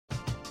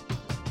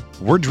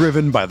We're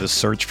driven by the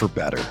search for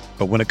better.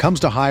 But when it comes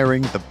to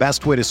hiring, the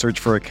best way to search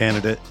for a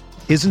candidate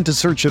isn't to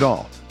search at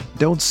all.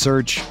 Don't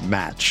search,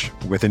 match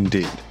with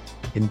Indeed.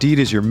 Indeed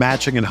is your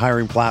matching and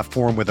hiring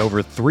platform with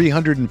over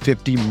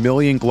 350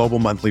 million global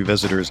monthly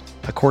visitors,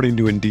 according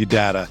to Indeed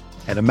data,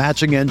 and a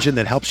matching engine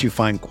that helps you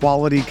find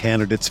quality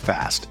candidates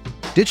fast.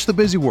 Ditch the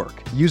busy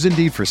work. Use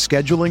Indeed for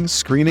scheduling,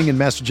 screening, and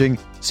messaging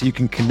so you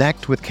can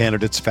connect with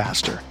candidates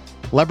faster.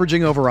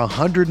 Leveraging over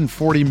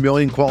 140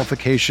 million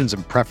qualifications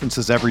and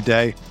preferences every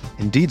day,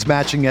 Indeed's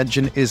matching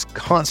engine is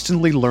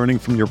constantly learning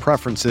from your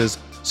preferences,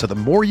 so the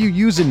more you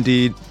use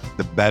Indeed,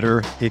 the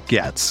better it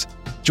gets.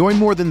 Join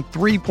more than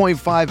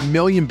 3.5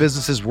 million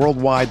businesses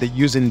worldwide that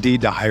use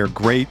Indeed to hire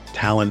great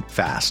talent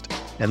fast.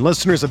 And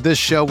listeners of this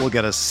show will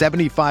get a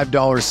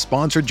 $75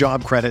 sponsored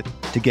job credit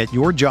to get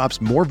your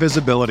jobs more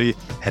visibility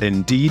at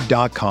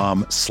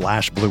Indeed.com/Blue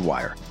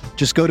Wire.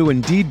 Just go to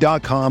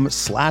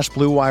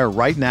Indeed.com/Blue Wire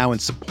right now and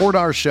support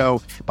our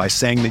show by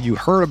saying that you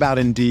heard about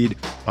Indeed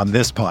on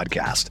this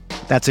podcast.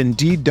 That's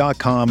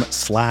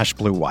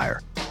Indeed.com/Blue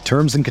Wire.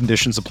 Terms and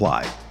conditions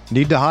apply.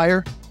 Need to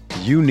hire?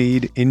 You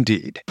need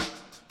Indeed.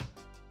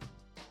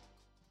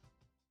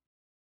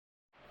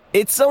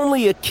 It's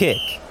only a kick,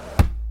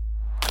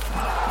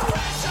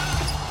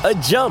 a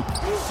jump,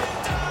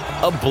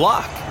 a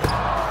block.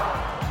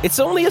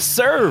 It's only a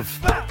serve.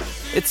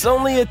 It's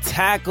only a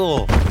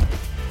tackle,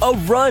 a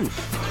run.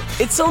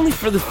 It's only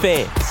for the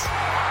fans.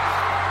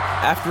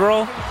 After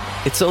all,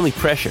 it's only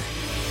pressure.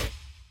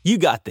 You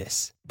got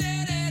this.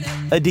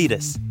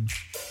 Adidas.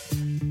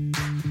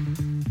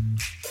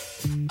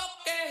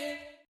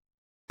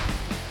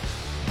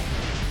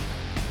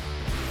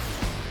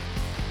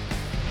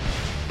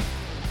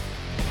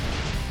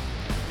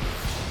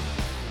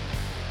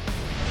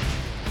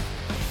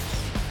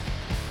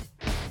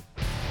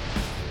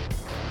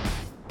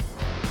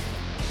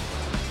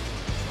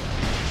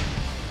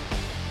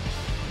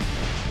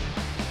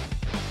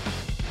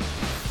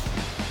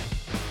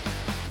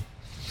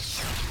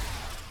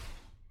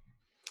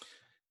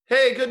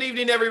 Hey, good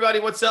evening, everybody.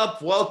 What's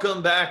up?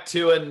 Welcome back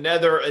to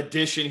another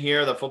edition here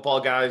of the Football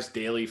Guys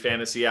Daily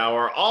Fantasy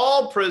Hour,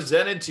 all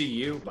presented to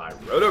you by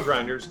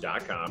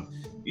RotoGrinders.com.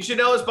 You should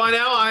know us by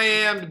now. I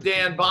am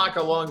Dan Bach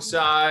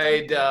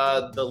alongside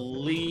the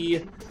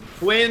Lee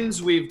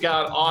twins. We've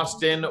got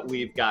Austin.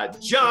 We've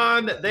got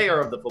John. They are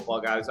of the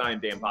Football Guys. I am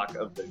Dan Bach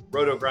of the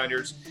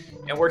RotoGrinders.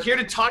 And we're here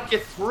to talk you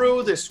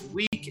through this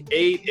Week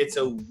 8. It's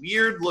a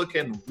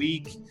weird-looking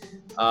week.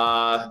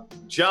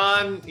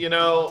 John,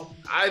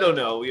 I don't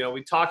know.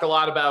 We talk a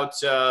lot about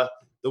the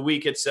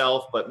week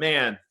itself, but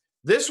man,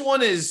 this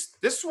one is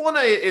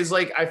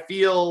like I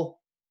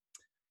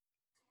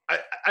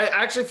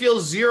actually feel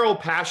zero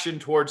passion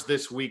towards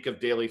this week of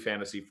daily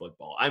fantasy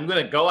football. I'm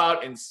going to go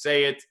out and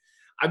say it.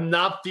 I'm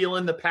not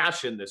feeling the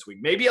passion this week.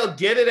 Maybe I'll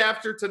get it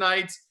after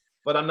tonight,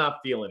 but I'm not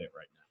feeling it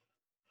right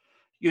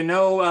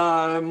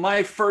now.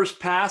 My first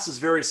pass is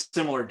very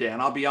similar, Dan.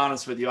 I'll be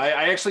honest with you.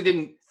 I actually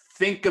didn't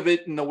think of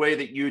it in the way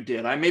that you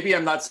did. Maybe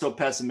I'm not so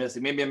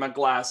pessimistic. Maybe I'm a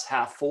glass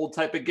half full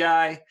type of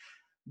guy,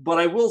 but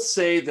I will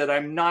say that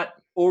I'm not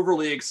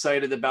overly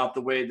excited about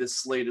the way this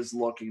slate is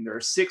looking. There are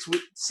six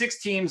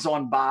teams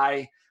on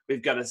bye. We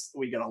got a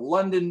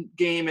London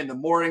game in the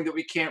morning that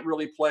we can't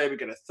really play. We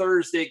got a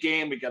Thursday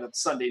game. We got a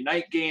Sunday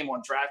night game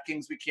on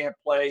DraftKings we can't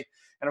play.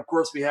 And of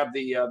course we have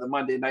the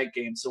Monday night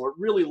game. So it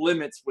really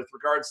limits with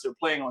regards to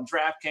playing on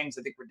DraftKings.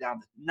 I think we're down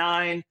to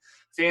 9.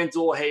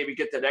 FanDuel, hey, we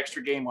get that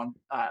extra game on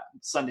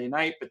Sunday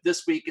night. But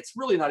this week, it's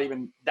really not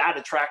even that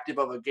attractive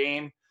of a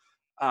game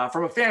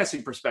from a fantasy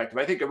perspective.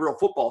 I think a real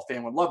football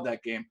fan would love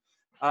that game.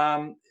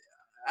 I'm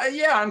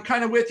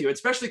kind of with you,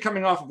 especially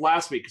coming off of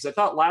last week, because I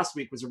thought last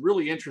week was a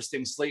really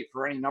interesting slate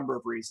for any number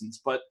of reasons.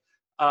 But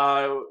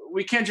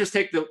we can't just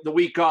take the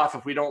week off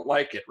if we don't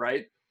like it,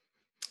 right?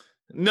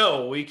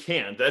 No, we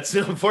can't. That's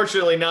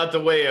unfortunately not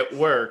the way it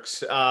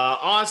works.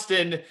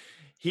 Austin,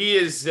 he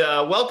is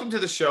welcome to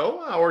the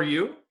show. How are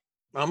you?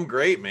 I'm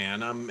great,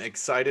 man. I'm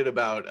excited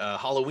about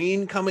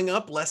Halloween coming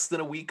up, less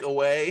than a week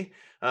away.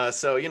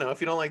 So,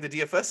 if you don't like the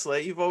DFS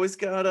slate, you've always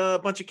got a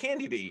bunch of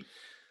candy to eat.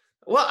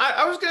 Well,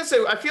 I was going to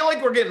say, I feel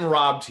like we're getting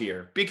robbed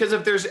here because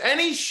if there's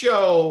any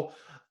show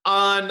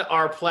on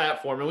our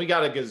platform, and we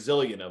got a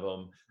gazillion of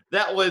them,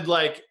 that would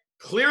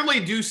clearly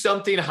do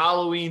something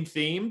Halloween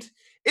themed,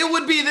 it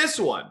would be this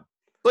one.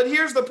 But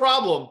here's the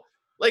problem.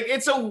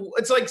 It's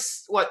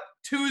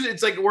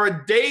Tuesday. We're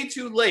a day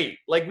too late.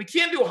 We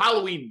can't do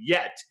Halloween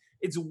yet.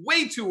 It's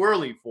way too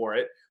early for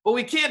it, but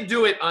we can't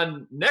do it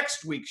on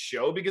next week's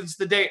show because it's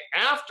the day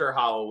after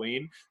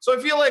Halloween. So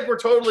I feel like we're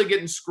totally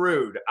getting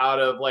screwed out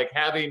of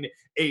having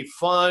a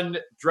fun,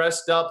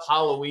 dressed up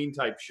Halloween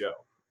type show.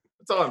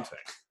 That's all I'm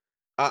saying.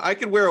 I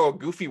could wear a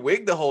goofy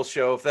wig the whole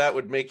show if that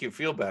would make you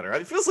feel better.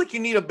 It feels like you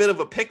need a bit of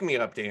a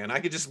pick-me-up, Dan.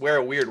 I could just wear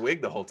a weird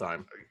wig the whole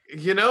time. I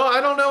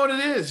don't know what it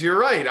is. You're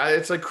right.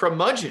 It's like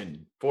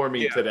curmudgeon for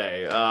me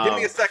today. Give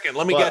me a second.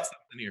 Let me get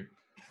something here.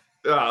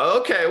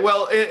 Okay.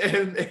 Well,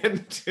 and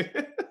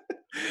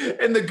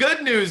and the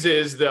good news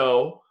is,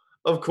 though,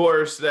 of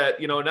course,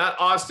 that, not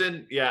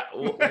Austin. Yeah,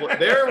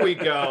 there we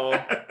go.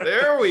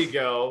 There we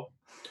go.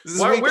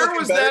 Where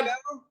was that?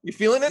 Now? You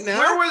feeling it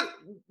now?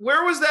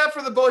 Where was that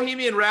for the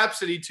Bohemian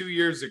Rhapsody 2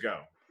 years ago?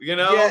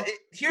 Yeah,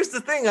 here's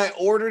the thing. I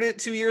ordered it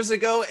 2 years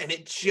ago, and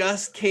it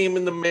just came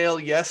in the mail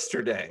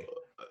yesterday.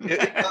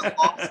 It got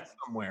lost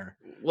somewhere.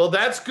 Well,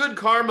 that's good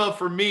karma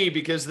for me,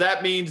 because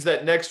that means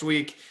that next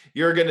week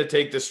you're going to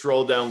take the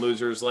stroll down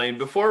loser's lane.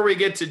 Before we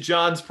get to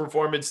John's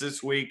performance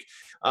this week,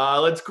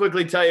 let's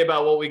quickly tell you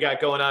about what we got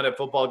going on at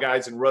Football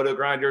Guys and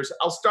RotoGrinders.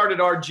 I'll start at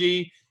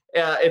RG.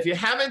 If you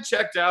haven't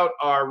checked out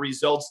our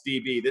Results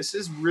DB, this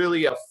is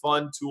really a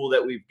fun tool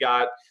that we've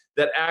got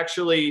that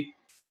actually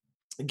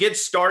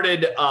gets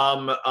started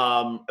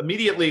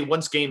immediately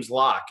once games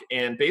lock.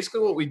 And basically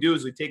what we do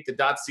is we take the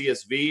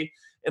 .csv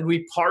and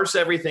we parse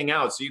everything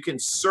out. So you can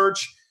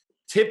search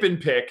tip and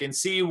pick and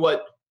see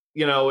what,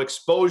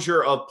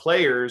 exposure of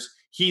players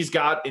he's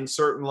got in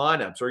certain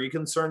lineups, or you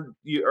can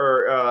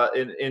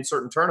in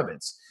certain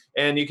tournaments.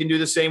 And you can do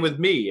the same with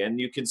me. And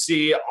you can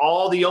see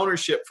all the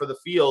ownership for the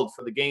field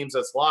for the games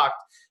that's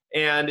locked.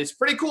 And it's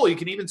pretty cool. You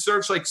can even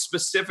search like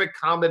specific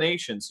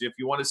combinations. If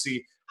you want to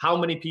see how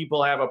many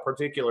people have a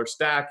particular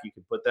stack, you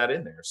can put that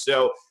in there.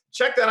 So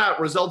check that out.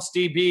 Results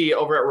DB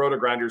over at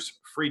RotoGrinders,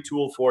 free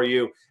tool for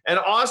you. And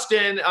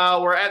Austin,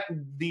 we're at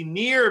the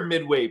near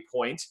midway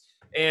point,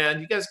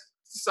 and you guys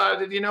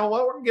decided, we're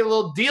going to get a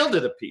little deal to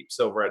the peeps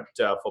over at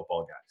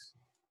Football Guys.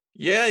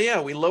 Yeah.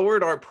 We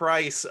lowered our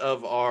price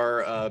of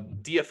our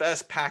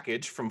DFS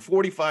package from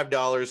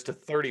 $45 to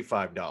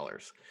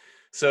 $35.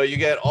 So you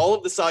get all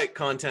of the site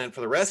content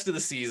for the rest of the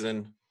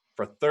season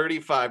for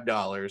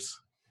 $35.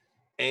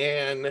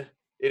 And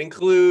it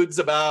includes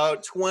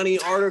about 20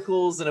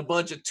 articles and a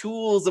bunch of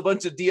tools, a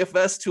bunch of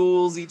DFS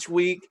tools each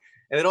week.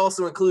 And it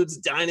also includes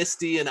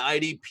Dynasty and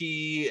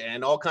IDP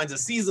and all kinds of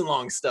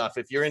season-long stuff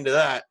if you're into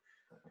that.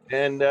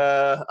 And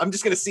I'm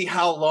just going to see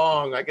how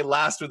long I can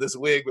last with this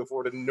wig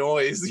before it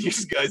annoys you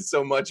guys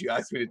so much you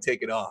asked me to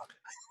take it off.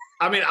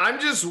 I mean, I'm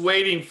just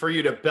waiting for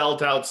you to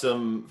belt out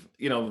some,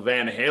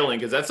 Van Halen,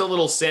 because that's a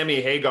little Sammy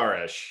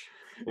Hagar-ish.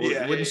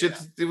 Wouldn't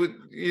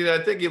you?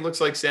 I think he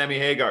looks like Sammy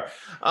Hagar.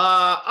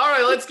 All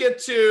right, let's get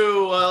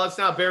to, let's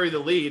not bury the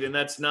lead, and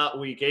that's not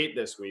week 8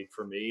 this week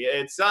for me.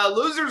 It's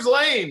Loser's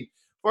Lane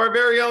for our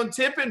very own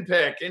tip and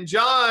pick. And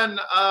John,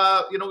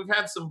 we've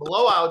had some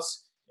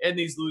blowouts in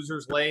these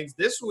Losers Lanes.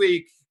 This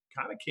week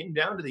kind of came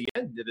down to the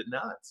end, did it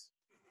not?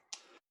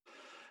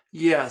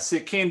 Yes,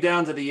 it came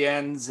down to the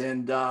ends.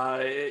 And,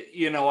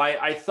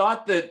 I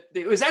thought that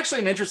it was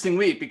actually an interesting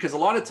week, because a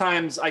lot of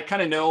times I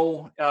kind of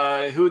know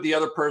who the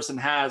other person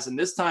has. And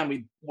this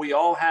time we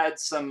all had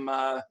some,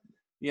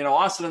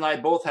 Austin and I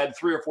both had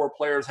 3 or 4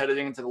 players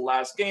heading into the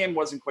last game.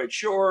 Wasn't quite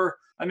sure.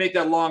 I make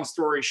that long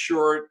story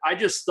short. I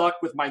just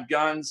stuck with my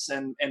guns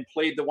and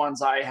played the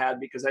ones I had,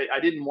 because I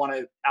didn't want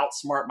to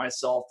outsmart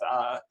myself,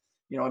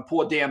 and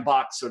pull a damn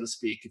box, so to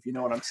speak, if you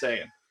know what I'm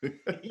saying.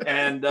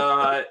 And,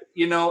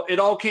 it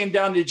all came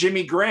down to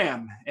Jimmy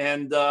Graham.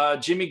 And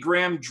Jimmy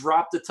Graham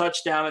dropped a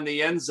touchdown in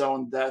the end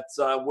zone that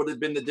would have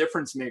been the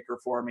difference maker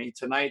for me.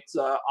 Tonight,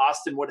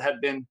 Austin would have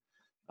been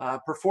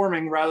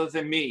performing rather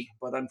than me.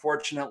 But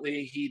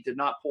unfortunately, he did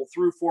not pull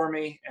through for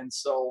me. And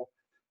so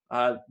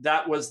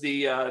that was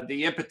the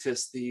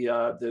impetus,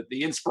 the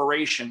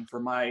inspiration for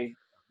my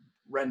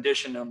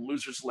rendition of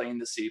Loser's Lane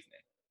this evening.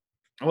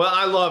 Well,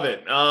 I love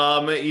it.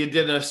 You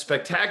did a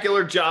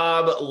spectacular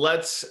job.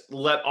 Let's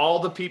let all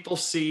the people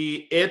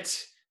see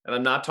it. And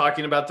I'm not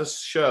talking about the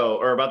show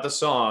or about the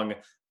song, I'm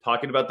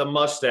talking about the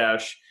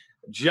mustache.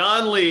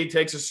 John Lee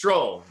takes a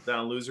stroll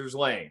down Loser's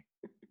Lane.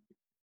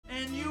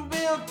 And you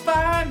will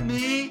find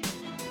me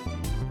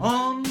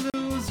on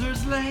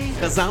Loser's Lane.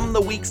 'Cause I'm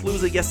the week's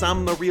loser. Yes,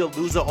 I'm the real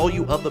loser. All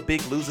you other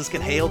big losers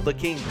can hail the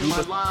king.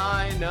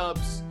 My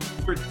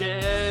lineups were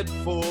dead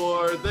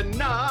for the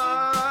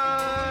night.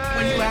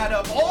 When you add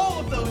up all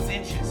of those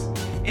inches,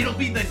 it'll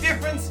be the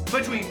difference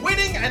between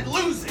winning and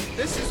losing.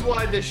 This is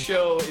why this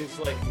show is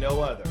like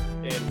no other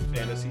in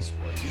fantasy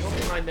sports. You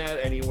don't find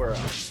that anywhere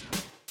else.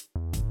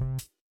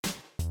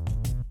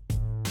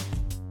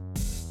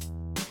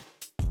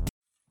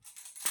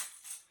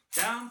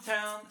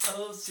 Downtown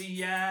of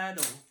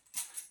Seattle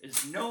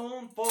is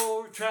known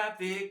for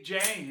traffic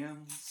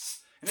jams.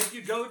 And if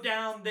you go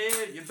down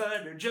there, you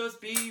better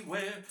just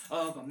beware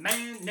of a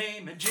man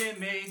named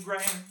Jimmy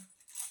Graham.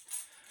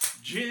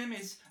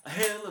 Jimmy's a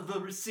hell of a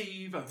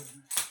receiver.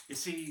 You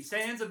see, he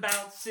stands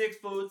about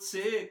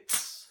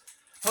 6'6".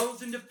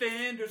 Opposing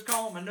defenders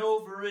call him an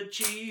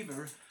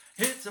overachiever.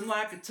 Hits him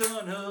like a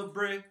ton of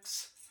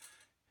bricks.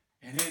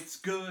 And it's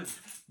good,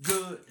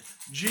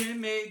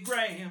 Jimmy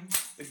Graham,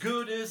 the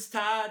goodest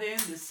tight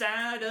end this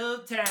side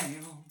of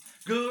town.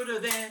 Gooder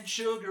than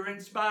sugar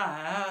and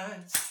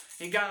spice.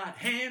 He got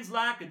hands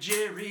like a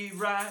Jerry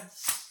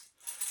Rice.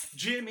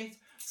 Jimmy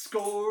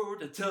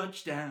scored a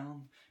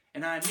touchdown,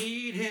 and I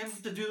need him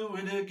to do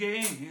it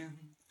again.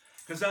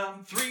 'Cause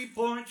I'm 3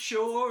 points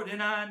short,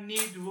 and I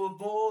need to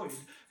avoid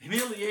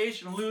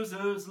humiliation of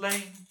Loser's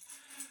Lane.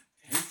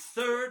 It's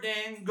 3rd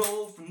and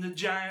goal from the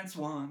Giants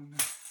 1.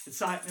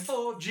 Excitement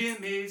for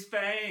Jimmy's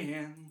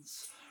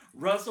fans.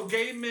 Russell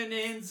gave him an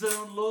end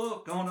zone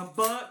look on a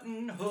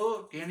button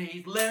hook, and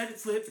he let it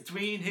slip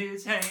between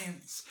his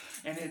hands.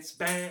 And it's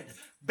bad,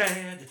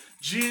 bad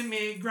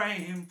Jimmy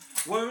Graham,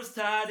 worst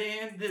tight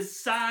end this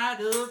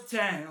side of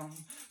town.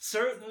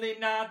 Certainly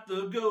not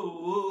the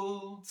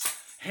GOAT.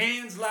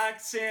 Hands like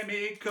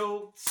Sammy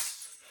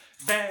Coates.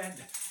 Bad,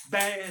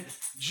 bad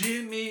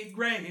Jimmy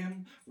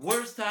Graham,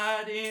 worst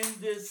tight end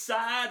this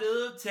side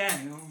of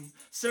town.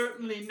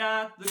 Certainly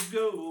not the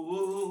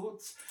GOAT.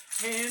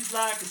 Hands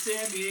like a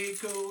Sammy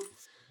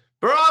Coates.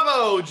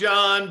 Bravo,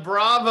 John.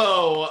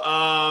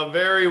 Bravo.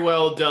 Very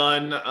well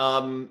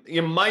done.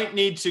 You might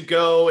need to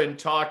go and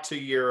talk to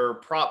your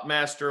prop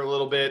master a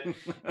little bit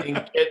and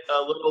get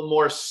a little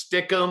more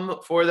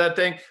stickum for that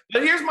thing.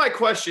 But here's my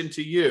question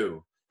to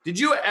you. Did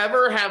you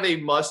ever have a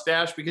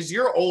mustache? Because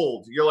you're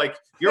old. You're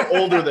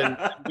older than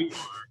we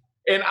are.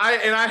 And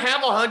I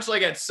have a hunch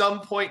like at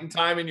some point in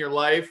time in your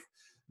life,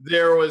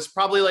 there was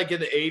probably like in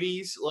the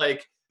 80s,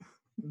 like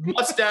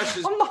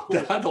mustaches. I'm not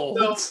that old.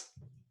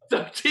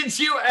 So did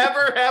you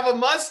ever have a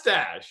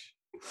mustache?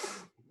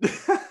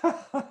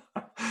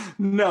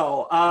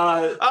 No.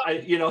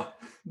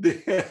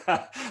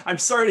 I'm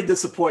sorry to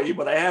disappoint you,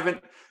 but I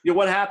haven't.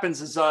 What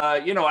happens is,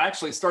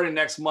 actually starting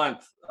next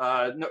month,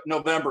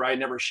 November, I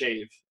never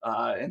shave.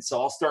 And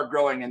so I'll start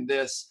growing in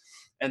this.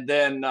 And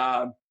then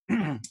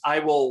I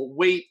will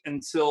wait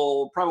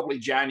until probably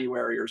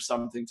January or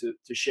something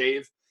to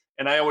shave.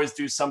 And I always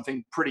do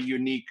something pretty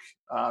unique.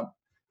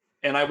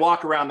 And I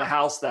walk around the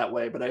house that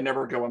way, but I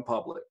never go in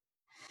public.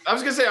 I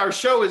was going to say our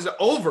show is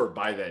over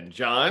by then,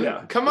 John.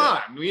 Yeah, Come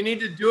on. We need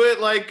to do it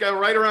like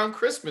right around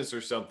Christmas or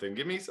something.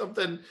 Give me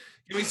something.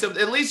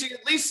 At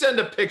least send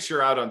a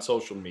picture out on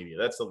social media.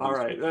 That's the least. All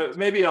right.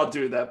 Maybe I'll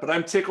do that. But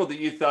I'm tickled that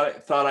you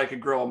thought I could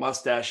grow a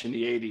mustache in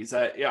the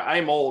 80s.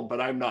 I'm old, but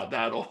I'm not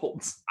that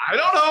old. I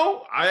don't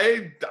know.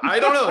 I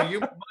don't know. You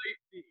might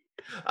be.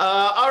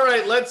 All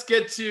right. Let's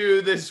get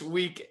to this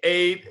week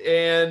 8.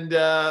 And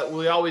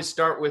we always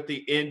start with the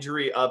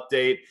injury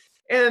update.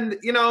 And,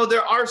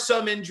 there are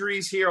some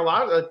injuries here.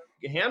 A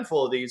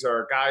handful of these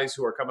are guys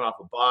who are coming off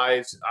of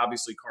buys.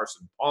 Obviously,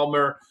 Carson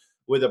Palmer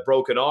with a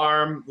broken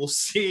arm. We'll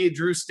see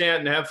Drew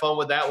Stanton have fun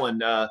with that one.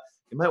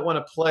 You might want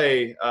to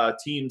play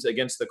teams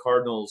against the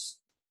Cardinals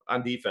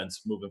on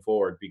defense moving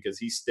forward because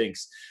he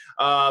stinks.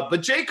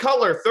 But Jay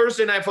Cutler,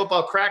 Thursday Night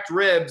Football, cracked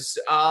ribs.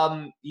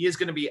 He is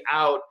going to be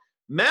out.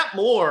 Matt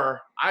Moore,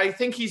 I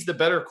think he's the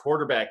better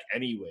quarterback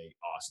anyway,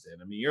 Austin.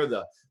 I mean, you're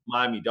the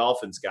Miami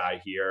Dolphins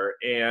guy here.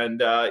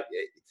 And,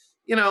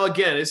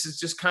 again, this is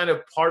just kind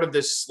of part of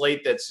this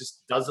slate that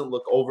just doesn't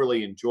look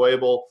overly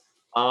enjoyable.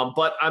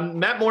 But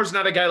Matt Moore's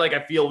not a guy like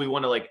I feel we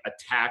want to like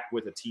attack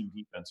with a team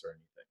defense or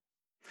anything.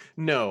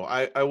 No,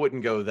 I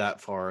wouldn't go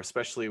that far,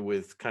 especially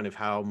with kind of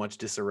how much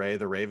disarray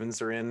the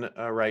Ravens are in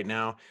right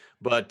now.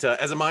 But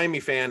as a Miami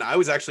fan, I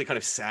was actually kind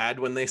of sad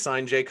when they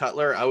signed Jay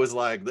Cutler. I was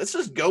like, let's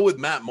just go with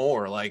Matt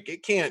Moore. Like,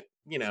 it can't,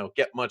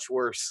 get much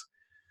worse.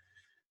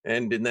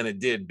 And then it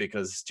did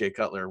because Jay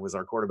Cutler was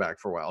our quarterback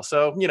for a while.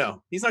 So,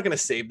 he's not going to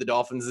save the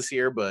Dolphins this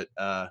year, but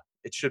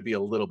it should be a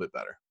little bit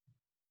better.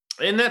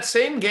 In that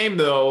same game,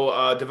 though,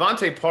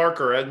 Devontae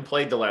Parker hadn't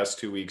played the last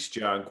 2 weeks,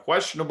 John.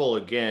 Questionable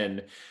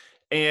again.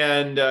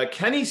 And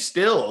Kenny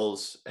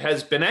Stills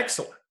has been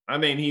excellent. I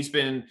mean, he's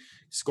been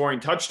scoring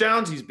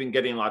touchdowns. He's been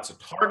getting lots of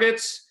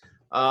targets.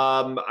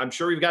 I'm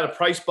sure we've got a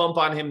price bump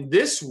on him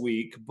this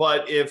week.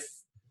 But if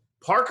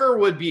Parker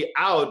would be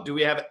out, do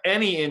we have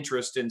any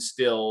interest in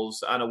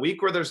Stills on a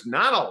week where there's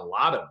not a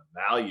lot of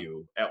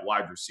value at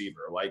wide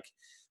receiver? Like,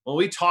 when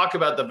we talk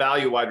about the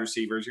value wide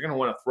receivers, you're going to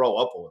want to throw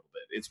up a little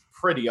bit. It's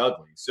pretty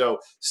ugly. So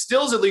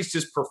Stills at least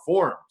just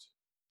performed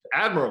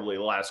admirably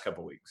the last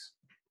couple of weeks.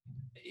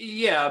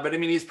 Yeah, but I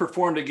mean, he's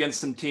performed against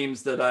some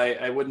teams that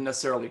I wouldn't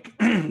necessarily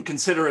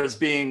consider as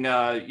being,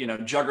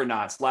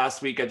 juggernauts.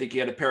 Last week, I think he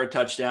had a pair of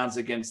touchdowns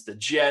against the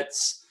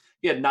Jets.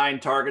 He had 9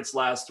 targets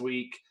last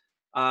week.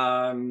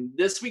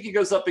 This week, he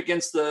goes up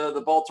against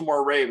the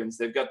Baltimore Ravens.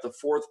 They've got the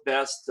 4th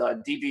best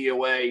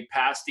DVOA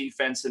pass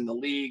defense in the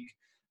league.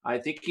 I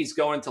think he's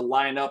going to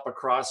line up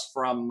across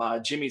from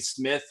Jimmy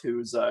Smith,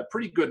 who's a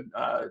pretty good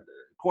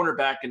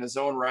cornerback in his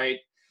own right.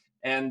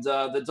 And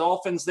the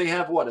Dolphins, they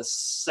have, a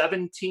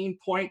 17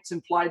 points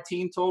implied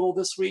team total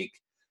this week.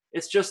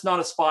 It's just not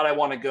a spot I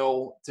want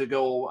to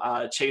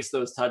go chase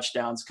those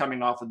touchdowns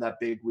coming off of that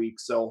big week.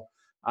 So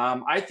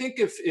I think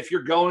if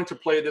you're going to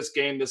play this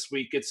game this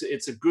week,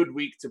 it's a good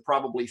week to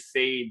probably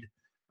fade.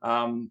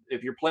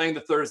 If you're playing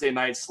the Thursday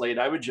night slate,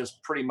 I would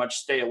just pretty much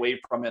stay away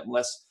from it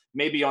unless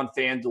maybe on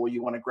FanDuel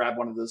you want to grab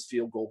one of those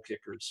field goal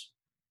kickers.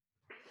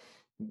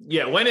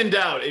 Yeah, when in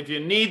doubt, if you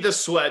need the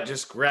sweat,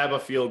 just grab a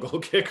field goal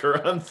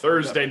kicker on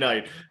Thursday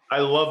night. I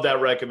love that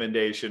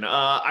recommendation.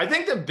 I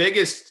think the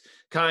biggest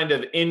kind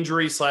of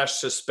injury /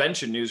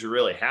 suspension news we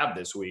really have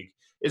this week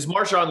is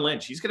Marshawn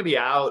Lynch. He's going to be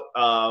out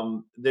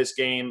this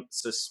game,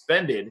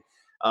 suspended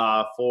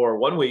for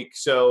 1 week.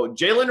 So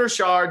Jalen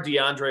Richard,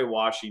 DeAndre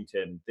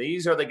Washington,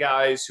 these are the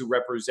guys who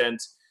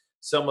represent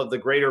some of the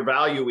greater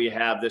value we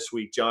have this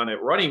week, John,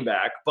 at running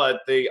back,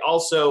 but they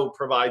also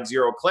provide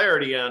zero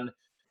clarity on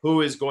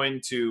who is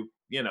going to,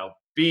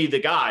 be the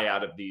guy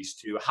out of these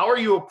two. How are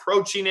you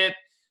approaching it?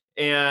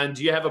 And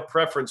do you have a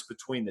preference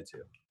between the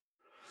two?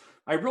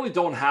 I really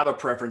don't have a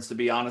preference, to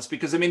be honest,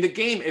 because I mean, the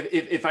game,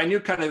 if I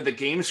knew kind of the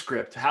game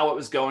script, how it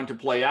was going to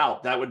play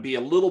out, that would be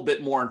a little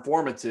bit more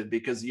informative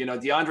because,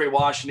 DeAndre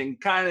Washington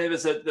kind of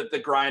is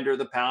the grinder,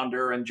 the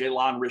pounder, and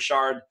Jalen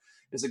Richard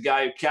is a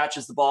guy who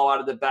catches the ball out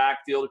of the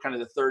backfield, kind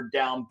of the third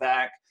down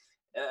back.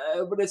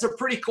 But it's a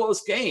pretty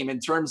close game in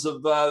terms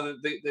of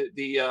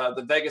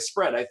the Vegas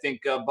spread. I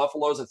think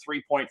Buffalo's a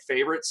 3-point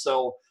favorite.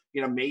 So,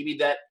 maybe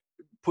that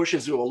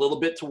pushes you a little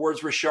bit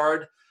towards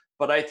Richard.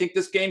 But I think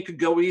this game could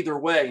go either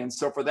way. And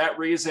so for that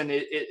reason,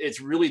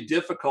 it's really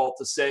difficult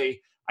to say,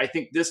 I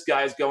think this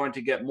guy's going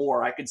to get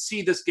more. I could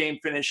see this game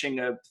finishing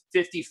a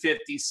 50-50,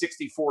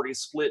 60-40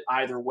 split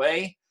either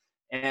way.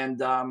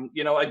 And,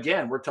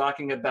 again, we're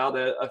talking about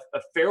a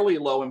fairly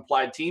low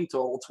implied team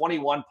total,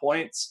 21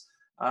 points.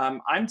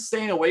 I'm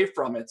staying away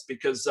from it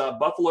because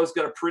Buffalo's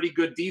got a pretty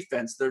good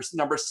defense. They're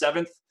number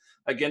 7th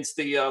against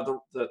the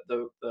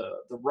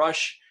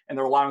rush, and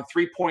they're allowing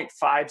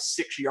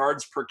 3.56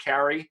 yards per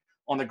carry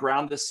on the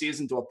ground this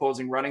season to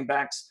opposing running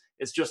backs.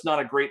 It's just not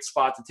a great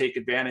spot to take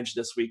advantage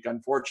this week,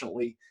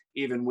 unfortunately,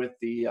 even with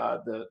the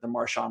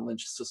Marshawn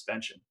Lynch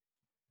suspension.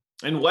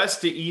 And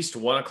west to east,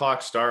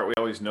 1:00 start. We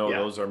always know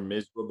those are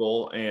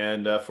miserable.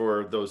 And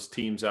for those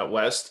teams out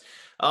west,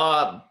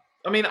 I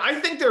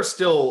think they're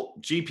still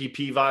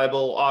GPP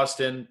viable,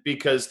 Austin,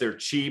 because they're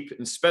cheap,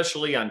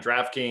 especially on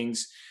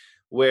DraftKings,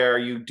 where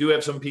you do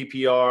have some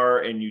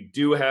PPR and you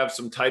do have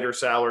some tighter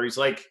salaries.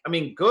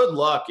 Good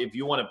luck if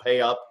you want to pay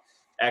up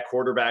at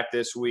quarterback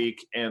this week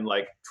and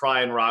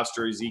try and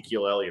roster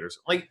Ezekiel Elliott or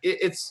something.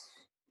 It's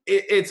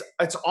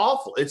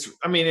awful.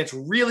 It's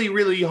really,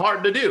 really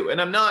hard to do.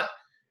 And I'm not,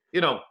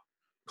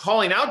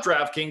 calling out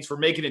DraftKings for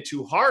making it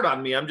too hard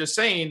on me. I'm just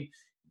saying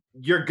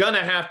you're going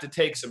to have to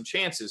take some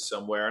chances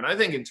somewhere. And I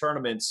think in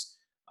tournaments,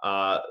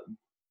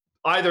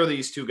 either of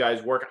these two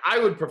guys work. I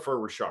would prefer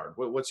Richard.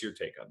 What's your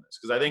take on this?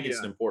 Because I think it's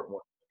an important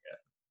one.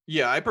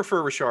 Yeah, I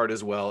prefer Richard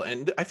as well.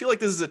 And I feel like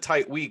this is a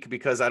tight week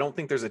because I don't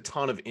think there's a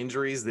ton of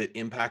injuries that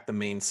impact the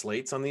main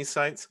slates on these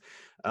sites,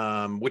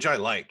 which I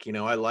like.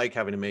 I like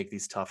having to make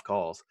these tough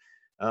calls.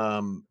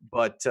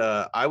 But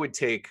I would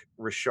take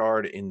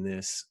Richard in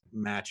this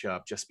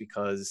matchup just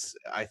because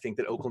I think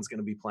that Oakland's going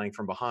to be playing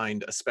from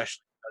behind,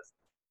 especially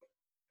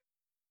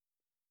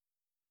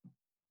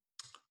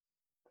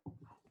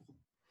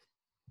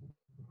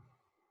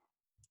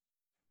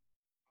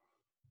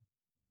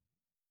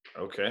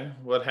Okay.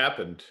 What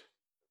happened?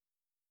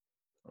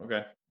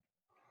 Okay.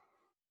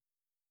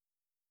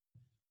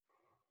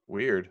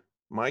 Weird.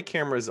 My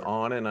camera's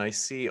on and I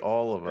see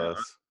all of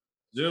us.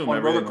 Zoom.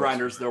 On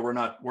RotoGrinders, though, we're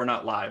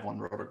not live on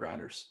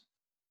RotoGrinders.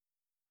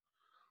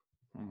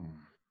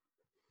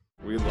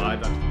 We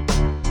live on.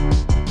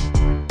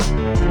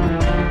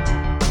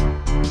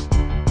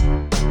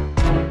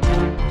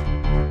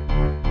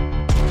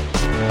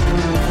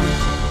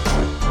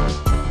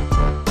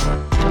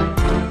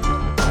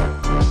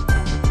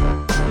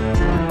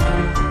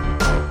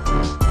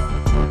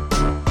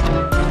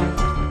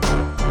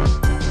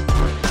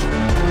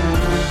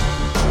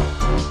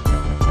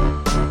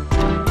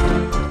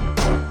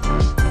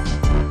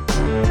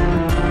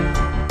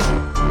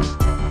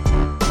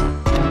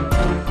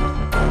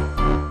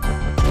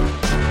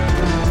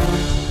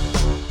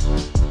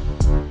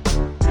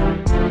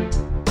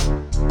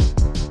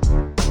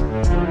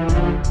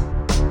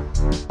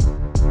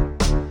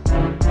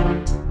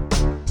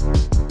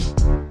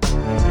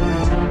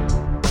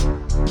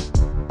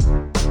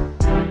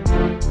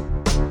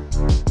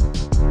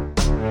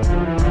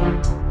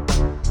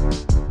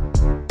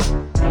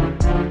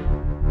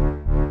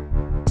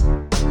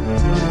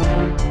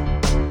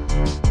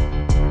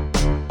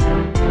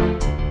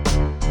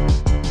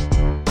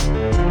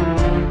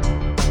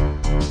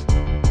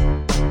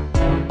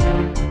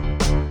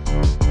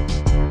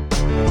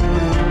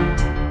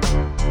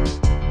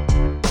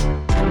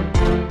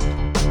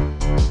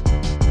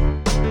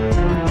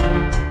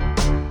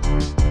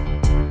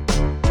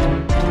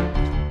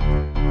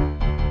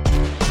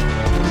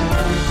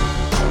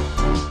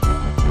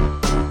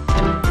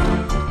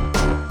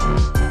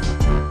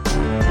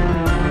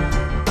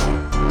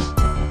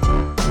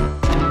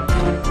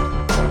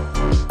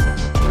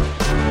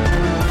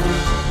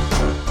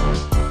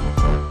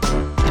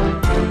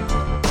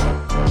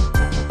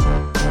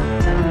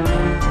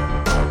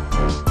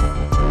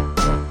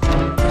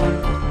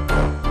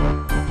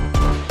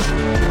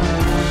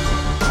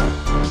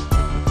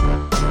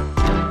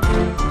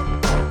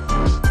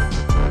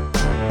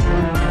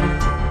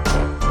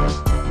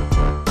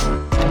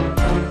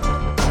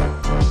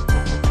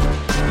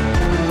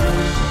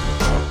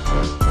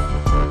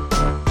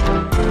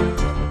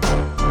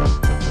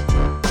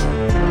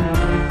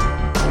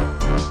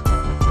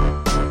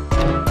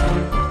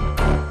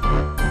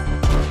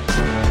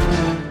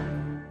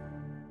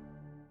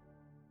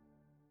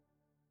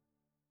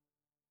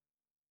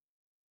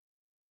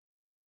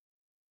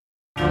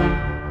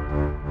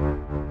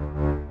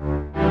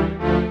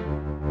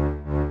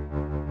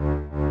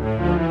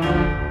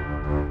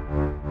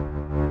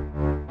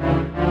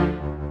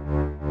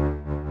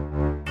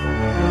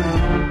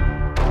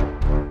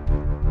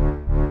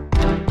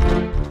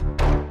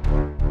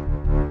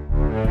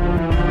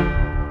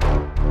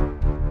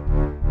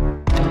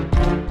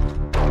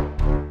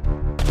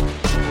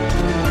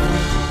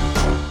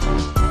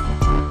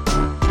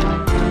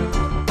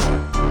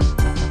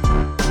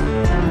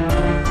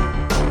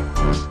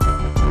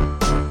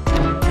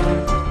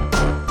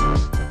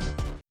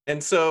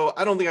 And so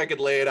I don't think I could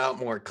lay it out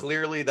more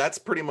clearly. That's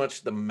pretty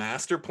much the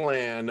master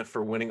plan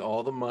for winning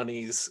all the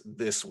monies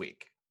this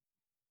week.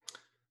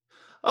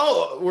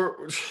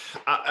 Oh,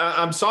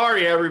 I'm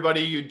sorry,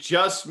 everybody. You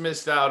just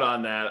missed out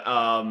on that.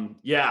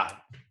 Yeah.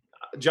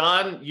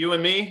 John, you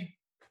and me,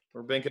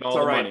 we're banking all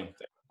the money.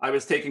 I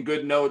was taking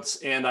good notes,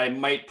 and I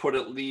might put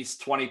at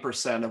least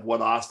 20% of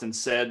what Austin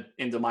said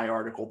into my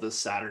article this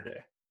Saturday.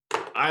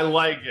 I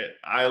like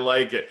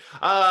it.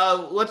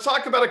 Let's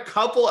talk about a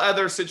couple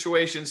other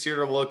situations here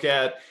to look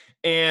at.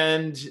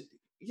 And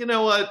you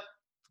know what?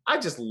 I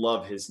just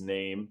love his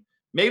name.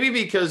 Maybe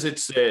because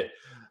it's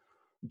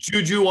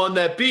Juju on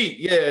that beat.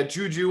 Yeah,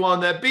 Juju on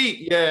that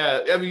beat.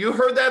 Yeah. Have you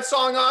heard that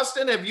song,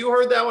 Austin? Have you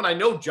heard that one? I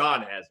know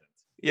John hasn't.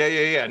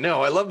 Yeah.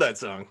 No, I love that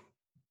song.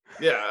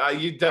 Yeah,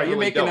 you definitely. Are you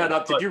making that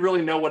up? Did you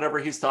really know whatever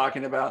he's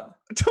talking about?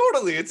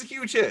 Totally. It's a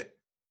huge hit.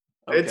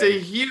 Okay. It's a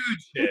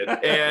huge hit.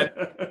 And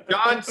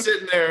John's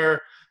sitting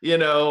there,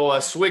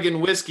 swigging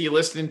whiskey,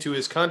 listening to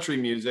his country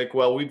music.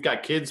 Well, we've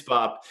got Kids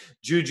Bop,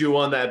 Juju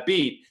on that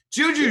beat.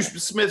 Juju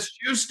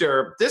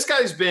Smith-Schuster, this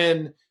guy's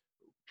been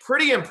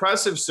pretty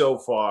impressive so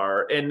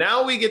far. And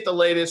now we get the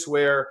latest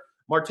where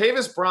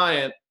Martavis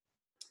Bryant,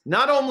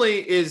 not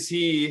only is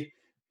he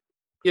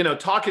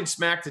talking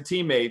smack to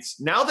teammates.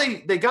 Now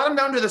they got him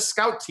down to the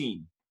scout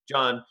team,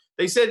 John.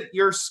 They said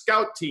your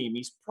scout team.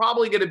 He's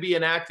probably going to be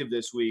inactive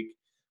this week,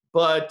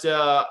 but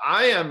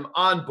I am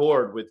on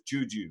board with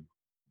Juju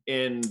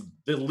in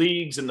the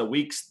leagues and the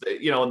weeks,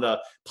 in the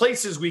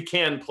places we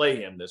can play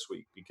him this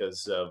week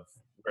because of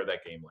where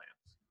that game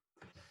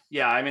lands.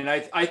 Yeah, I mean,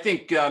 I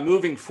think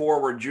moving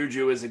forward,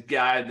 Juju is a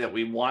guy that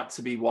we want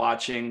to be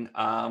watching.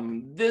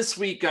 This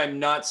week, I'm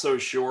not so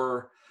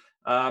sure.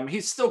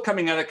 He's still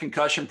coming out of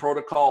concussion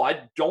protocol.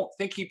 I don't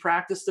think he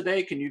practiced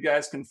today. Can you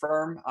guys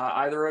confirm,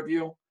 either of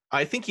you?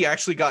 I think he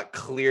actually got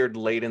cleared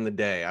late in the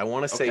day. I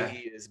want to say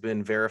he has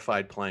been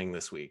verified playing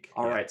this week.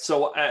 All right.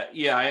 So,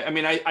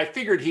 I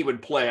figured he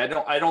would play.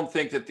 I don't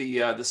think that the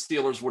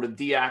Steelers would have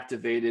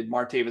deactivated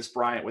Martavis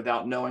Bryant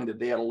without knowing that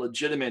they had a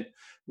legitimate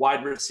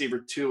wide receiver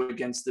 2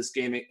 against this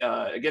game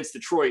against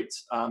Detroit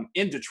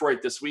in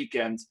Detroit this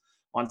weekend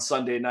on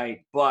Sunday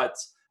night. But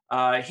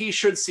he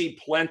should see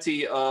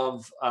plenty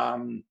of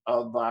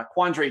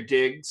Quandre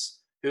Diggs,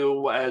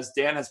 who, as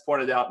Dan has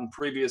pointed out in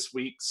previous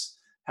weeks,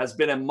 has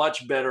been a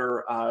much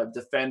better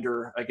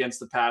defender against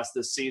the pass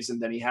this season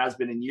than he has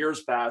been in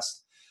years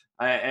past.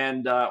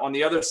 And on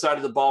the other side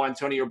of the ball,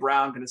 Antonio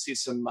Brown going to see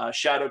some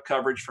shadow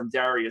coverage from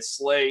Darius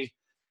Slay.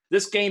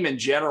 This game in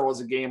general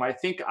is a game I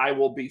think I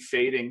will be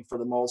fading for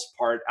the most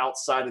part,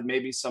 outside of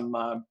maybe some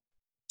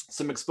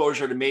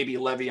exposure to maybe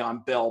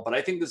Le'Veon Bell. But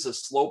I think this is a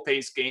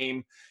slow-paced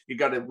game. You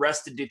got a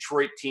rested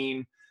Detroit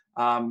team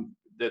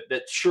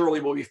that surely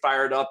will be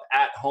fired up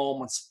at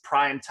home. It's a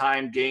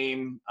prime-time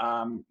game,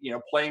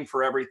 playing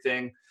for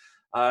everything.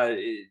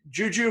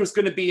 Juju is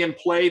going to be in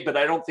play, but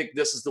I don't think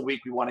this is the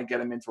week we want to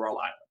get him into our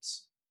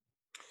lineups.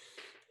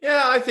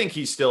 Yeah, I think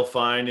he's still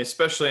fine,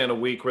 especially on a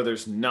week where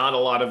there's not a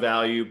lot of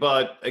value.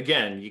 But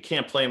again, you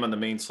can't play him on the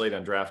main slate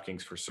on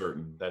DraftKings for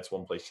certain. That's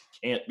one place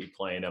you can't be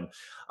playing him.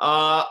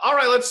 All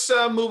right, let's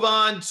move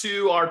on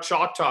to our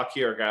chalk talk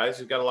here, guys.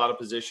 We've got a lot of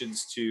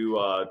positions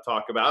to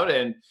talk about.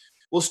 And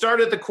we'll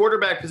start at the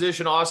quarterback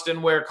position,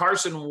 Austin, where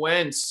Carson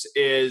Wentz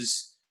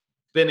is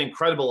been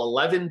incredible.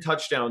 11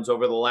 touchdowns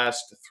over the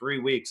last 3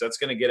 weeks. That's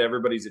going to get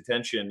everybody's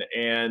attention.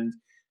 And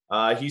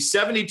he's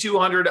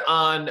 7,200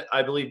 on,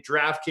 I believe,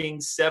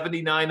 DraftKings,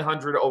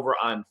 7,900 over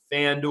on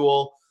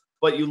FanDuel.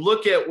 But you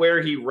look at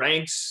where he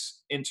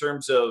ranks in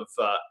terms of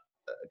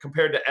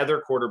compared to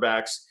other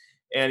quarterbacks,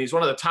 and he's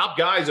one of the top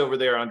guys over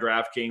there on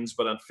DraftKings,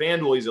 but on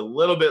FanDuel, he's a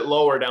little bit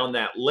lower down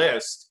that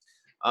list.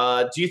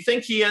 Do you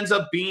think he ends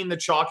up being the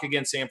chalk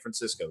against San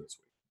Francisco this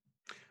week?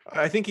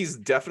 I think he's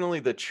definitely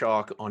the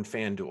chalk on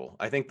FanDuel.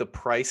 I think the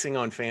pricing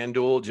on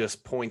FanDuel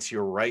just points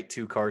you right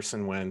to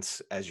Carson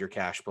Wentz as your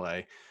cash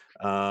play.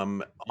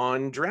 On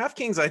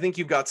DraftKings, I think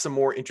you've got some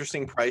more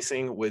interesting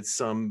pricing with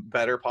some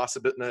better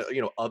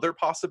other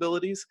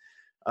possibilities.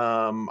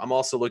 I'm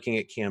also looking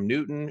at Cam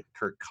Newton,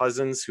 Kirk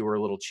Cousins, who are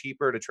a little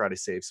cheaper to try to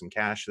save some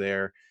cash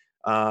there.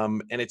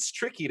 And it's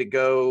tricky to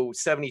go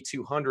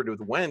 7,200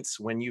 with Wentz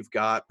when you've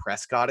got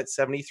Prescott at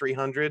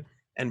 7,300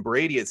 and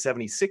Brady at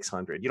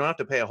 7,600. You don't have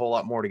to pay a whole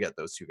lot more to get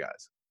those two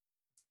guys.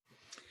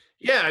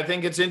 Yeah, I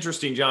think it's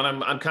interesting,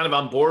 John. I'm kind of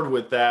on board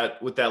with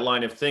that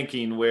line of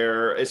thinking,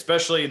 where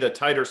especially the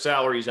tighter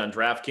salaries on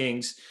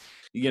DraftKings,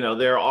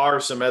 there are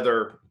some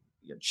other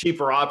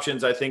cheaper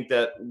options I think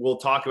that we'll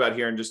talk about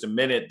here in just a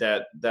minute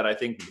that I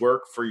think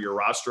work for your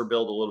roster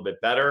build a little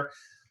bit better.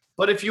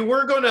 But if you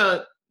were going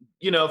to,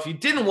 if you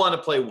didn't want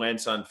to play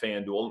Wentz on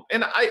FanDuel,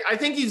 and I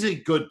think he's a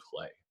good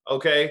play,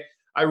 okay?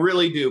 I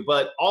really do.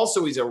 But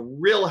also he's a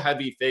real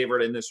heavy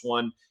favorite in this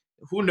one.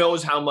 Who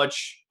knows how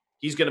much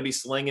he's going to be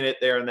slinging it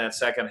there in that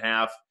second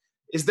half.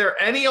 Is there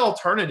any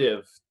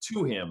alternative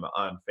to him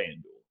on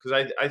FanDuel?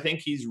 Because I think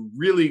he's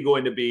really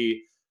going to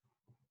be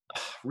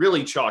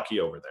really chalky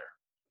over there.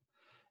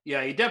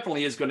 Yeah, he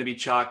definitely is going to be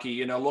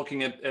chalky.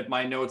 Looking at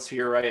my notes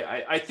here,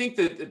 I think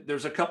that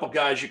there's a couple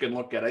guys you can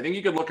look at. I think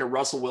you can look at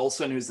Russell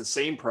Wilson, who's the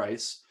same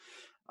price.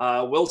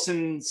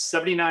 Wilson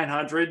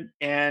 7,900,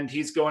 and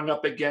he's going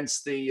up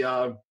against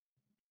the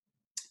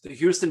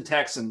Houston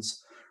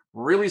Texans.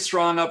 Really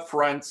strong up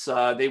front.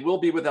 They will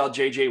be without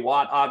J.J.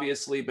 Watt,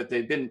 obviously, but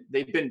they've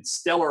been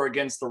stellar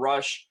against the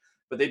rush,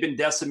 but they've been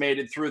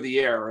decimated through the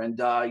air. And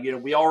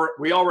we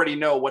already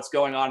know what's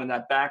going on in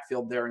that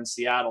backfield there in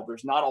Seattle.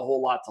 There's not a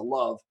whole lot to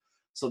love.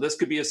 So this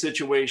could be a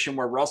situation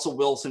where Russell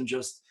Wilson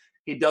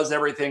he does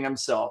everything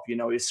himself.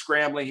 He's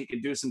scrambling. He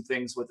can do some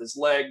things with his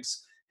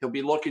legs. He'll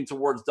be looking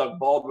towards Doug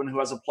Baldwin, who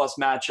has a plus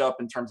matchup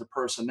in terms of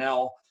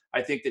personnel.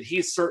 I think that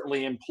he's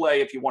certainly in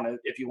play if you want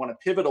to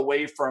pivot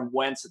away from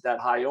Wentz at that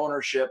high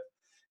ownership.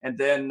 And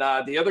then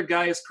the other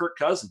guy is Kirk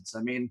Cousins.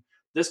 I mean,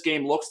 this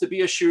game looks to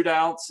be a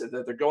shootout.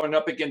 They're going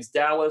up against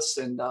Dallas,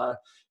 and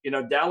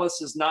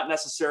Dallas is not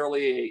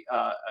necessarily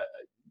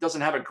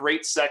doesn't have a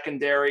great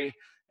secondary.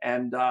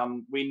 And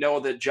we know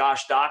that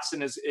Josh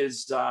Doxson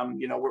is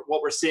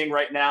what we're seeing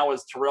right now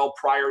is Terrell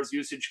Pryor's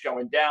usage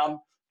going down.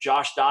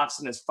 Josh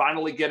Doxson is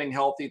finally getting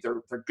healthy.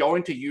 They're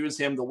going to use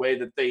him the way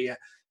that they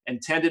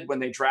intended when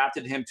they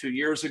drafted him 2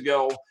 years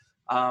ago.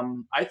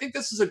 I think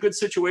this is a good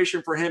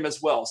situation for him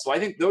as well. So I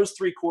think those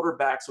three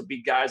quarterbacks would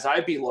be guys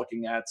I'd be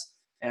looking at.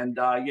 And,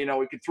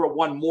 we could throw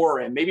one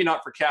more in, maybe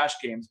not for cash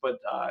games, but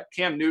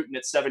Cam Newton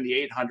at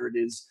 7,800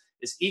 is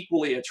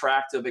equally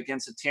attractive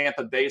against a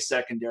Tampa Bay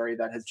secondary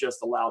that has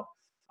just allowed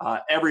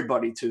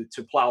everybody to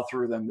plow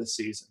through them this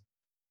season.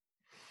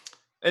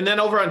 And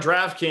then over on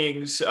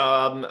DraftKings,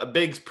 a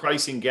big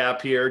pricing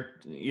gap here.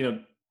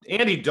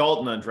 Andy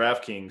Dalton on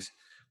DraftKings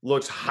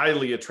looks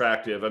highly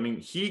attractive. I mean,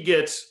 he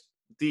gets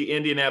the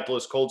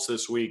Indianapolis Colts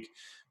this week,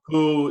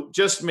 who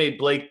just made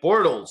Blake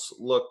Bortles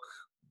look,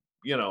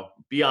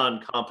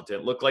 beyond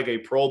competent, look like a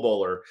Pro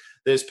Bowler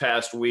this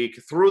past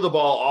week, threw the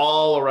ball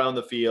all around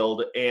the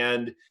field.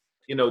 And,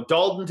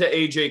 Dalton to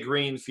AJ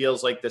Green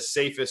feels like the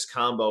safest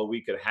combo we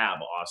could have,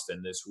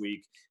 Austin, this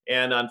week.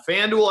 And on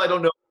FanDuel, I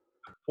don't know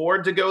if I can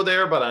afford to go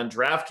there, but on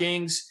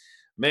DraftKings,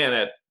 man,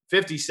 at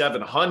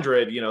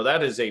 5,700,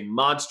 that is a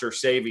monster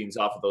savings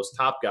off of those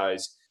top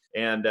guys.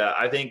 And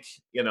I think,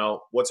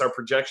 what's our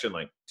projection,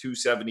 like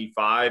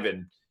 275,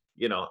 and,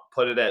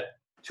 put it at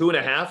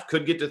 2.5,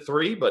 could get to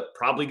 3, but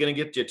probably going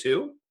to get you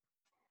 2.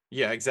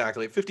 Yeah,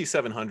 exactly.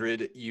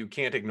 5,700, you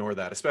can't ignore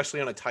that,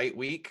 especially on a tight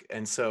week.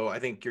 And so I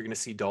think you're going to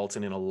see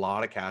Dalton in a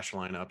lot of cash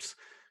lineups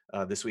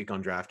this week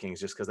on DraftKings,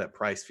 just because that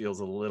price feels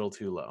a little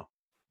too low.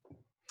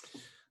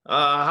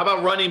 How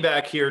about running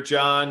back here,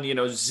 John?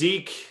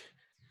 Zeke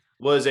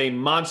was a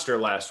monster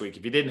last week.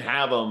 If you didn't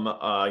have him,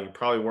 you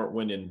probably weren't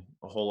winning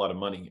a whole lot of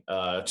money.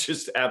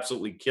 Just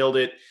absolutely killed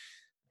it.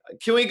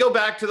 Can we go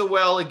back to the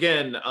well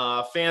again?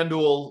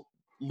 FanDuel,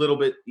 a little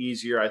bit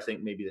easier, I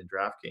think, maybe than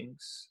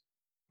DraftKings.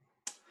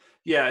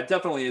 Yeah, it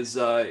definitely is.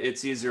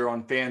 It's easier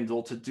on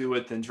FanDuel to do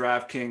it than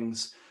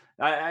DraftKings.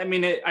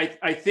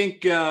 I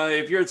think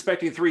if you're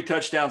expecting 3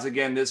 touchdowns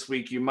again this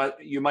week, you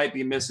might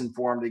be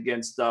misinformed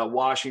against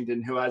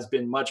Washington, who has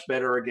been much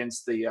better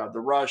against the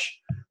rush.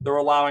 They're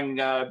allowing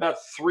about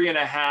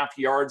 3.5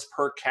 yards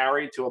per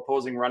carry to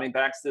opposing running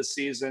backs this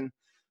season.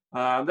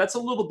 That's a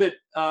little bit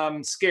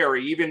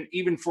scary,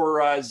 even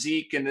for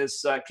Zeke and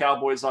this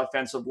Cowboys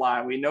offensive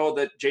line. We know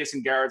that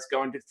Jason Garrett's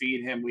going to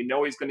feed him. We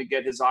know he's going to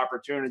get his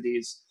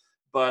opportunities.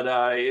 But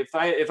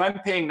if I'm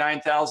paying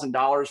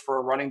 $9,000 for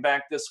a running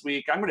back this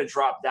week, I'm going to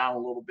drop down a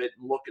little bit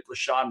and look at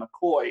LaShawn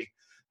McCoy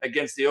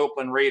against the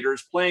Oakland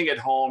Raiders playing at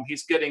home.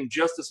 He's getting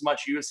just as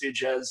much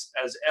usage as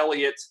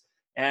Elliott,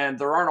 and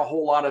there aren't a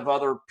whole lot of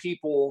other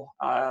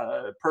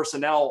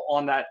personnel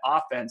on that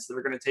offense that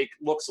are going to take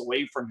looks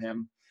away from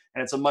him.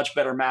 And it's a much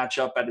better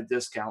matchup at a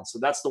discount. So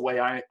that's the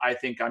way I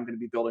think I'm going to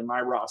be building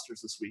my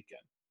rosters this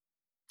weekend.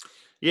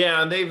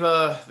 Yeah, and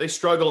they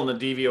struggle in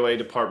the DVOA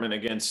department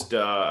against,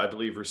 I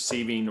believe,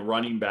 receiving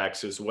running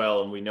backs as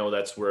well. And we know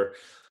that's where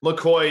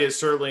McCoy is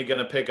certainly going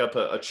to pick up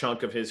a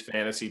chunk of his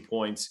fantasy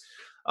points.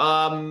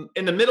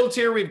 In the middle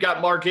tier, we've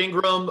got Mark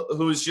Ingram,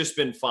 who's just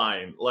been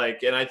fine.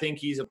 And I think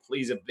he's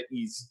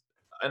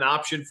an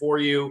option for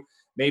you,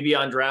 maybe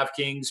on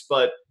DraftKings.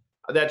 But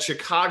that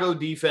Chicago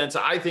defense,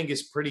 I think,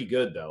 is pretty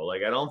good, though. I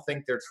don't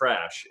think they're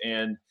trash.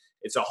 And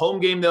it's a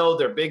home game, though.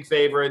 They're big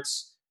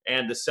favorites.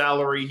 And the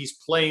salary, he's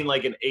playing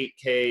like an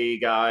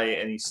 8K guy,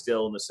 and he's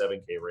still in the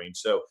 7K range.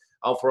 So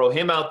I'll throw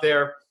him out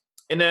there.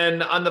 And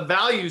then on the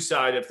value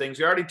side of things,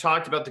 we already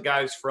talked about the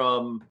guys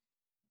from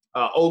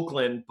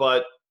Oakland,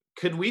 but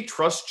could we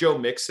trust Joe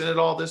Mixon at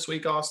all this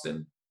week,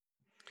 Austin?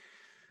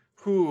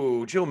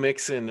 Ooh, Joe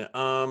Mixon.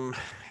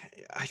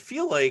 I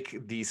feel like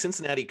the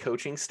Cincinnati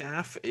coaching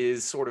staff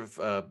is sort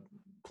of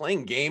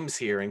playing games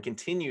here and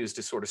continues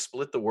to sort of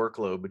split the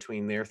workload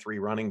between their 3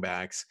 running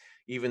backs,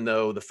 even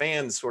though the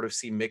fans sort of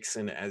see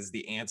Mixon as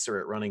the answer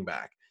at running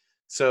back.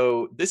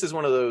 So this is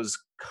one of those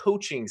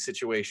coaching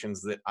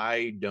situations that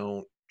I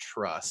don't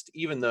trust,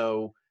 even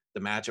though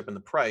the matchup and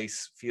the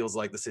price feels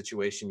like the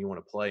situation you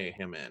want to play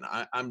him in.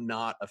 I'm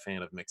not a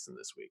fan of Mixon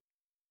this week.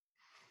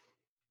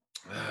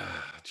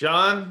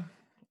 John,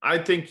 I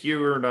think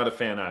you're not a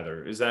fan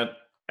either. Is that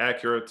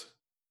accurate?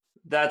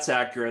 That's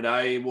accurate.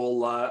 I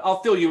will.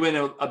 I'll fill you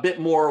in a bit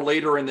more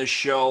later in the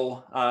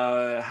show.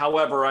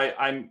 However,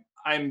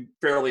 I'm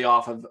fairly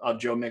off of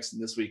Joe Mixon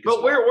this week as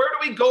But well. where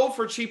do we go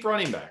for cheap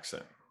running backs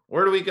then?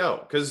 Where do we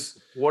go?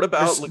 Because What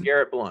about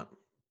LeGarrette Blount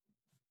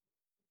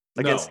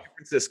against No. San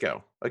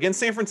Francisco? Against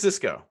San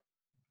Francisco,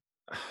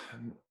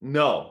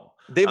 no.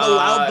 they've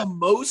allowed the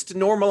most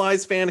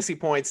normalized fantasy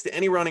points to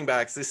any running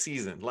backs this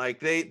season. Like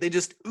they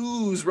just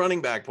ooze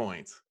running back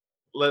points.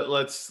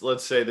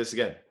 Let's say this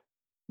again.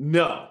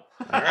 No.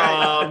 All right.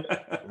 All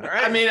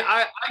right. I mean,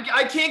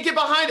 I can't get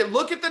behind it.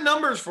 Look at the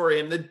numbers for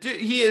him.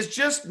 He is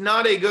just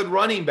not a good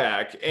running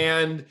back,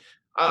 and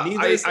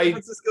Neither is San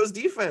Francisco's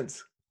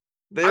defense.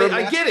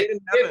 I get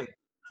it.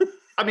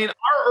 I mean,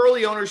 our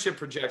early ownership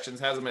projections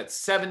has him at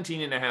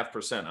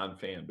 17.5% on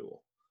FanDuel.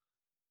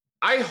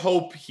 I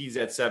hope he's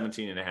at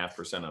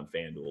 17.5% on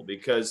FanDuel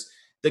because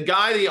the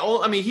guy,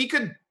 he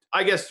could,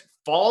 I guess,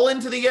 fall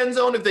into the end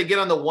zone if they get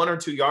on the 1 or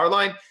 2 yard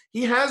line.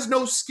 He has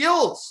no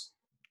skills.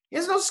 He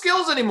has no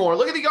skills anymore.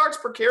 Look at the yards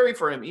per carry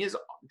for him. He is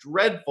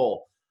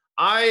dreadful.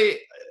 I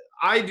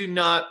do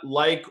not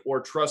like or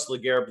trust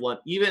LeGarrette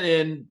Blount,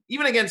 even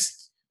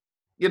against,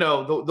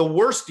 the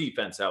worst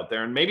defense out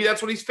there. And maybe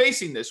that's what he's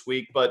facing this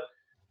week, but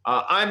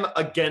I'm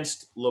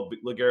against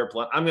LeGarrette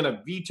Blount. I'm going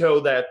to veto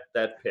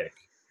that pick.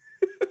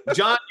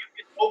 John,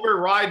 you can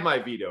override my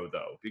veto,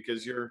 though,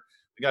 because we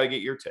got to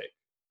get your take.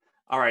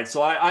 All right,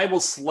 so I will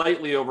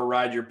slightly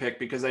override your pick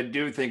because I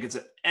do think it's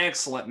an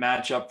excellent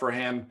matchup for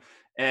him.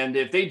 And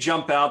if they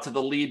jump out to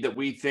the lead that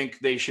we think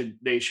they should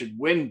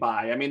win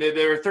by, I mean,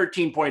 they're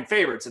 13-point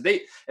favorites.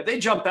 If they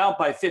jump out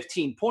by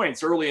 15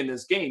 points early in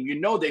this game,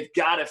 they've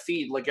got to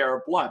feed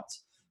LeGarrette Blount.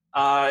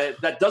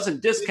 That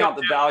doesn't discount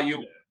the value.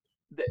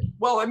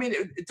 Well, I mean,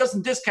 it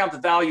doesn't discount the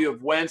value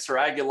of Wentz or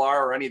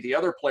Aguilar or any of the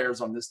other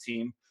players on this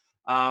team.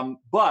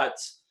 But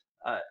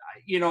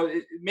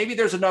maybe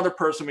there's another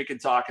person we could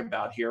talk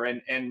about here.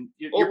 And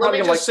you're let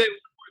me probably just say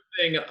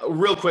one more thing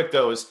real quick,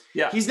 though,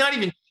 he's not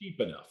even cheap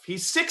enough.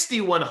 He's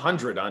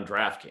 6,100 on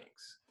DraftKings,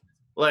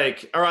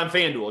 or on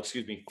FanDuel,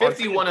 excuse me,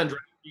 51 on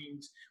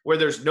DraftKings, where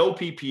there's no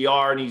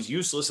PPR and he's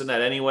useless in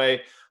that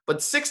anyway.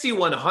 But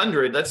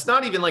 6,100, that's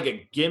not even like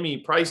a gimme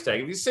price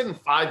tag. If he's sitting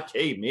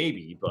 5K,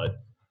 maybe,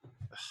 but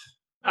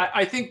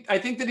I think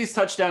that he's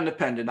touchdown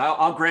dependent.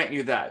 I'll grant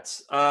you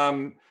that.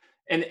 And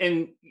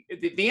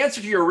the answer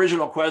to your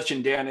original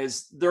question, Dan,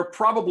 is there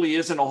probably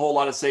isn't a whole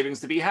lot of savings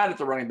to be had at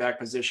the running back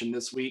position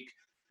this week.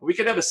 We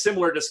could have a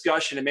similar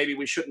discussion, and maybe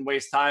we shouldn't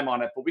waste time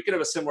on it, but we could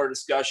have a similar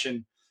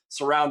discussion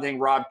surrounding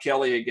Rob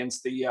Kelly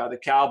against the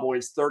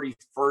Cowboys'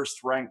 31st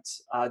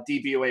ranked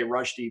DVOA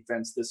rush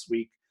defense this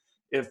week.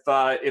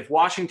 If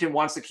Washington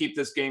wants to keep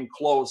this game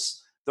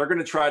close, they're going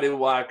to try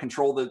to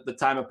control the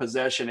time of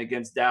possession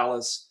against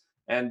Dallas.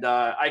 And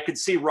I could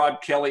see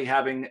Rob Kelly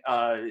having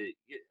a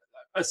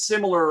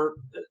similar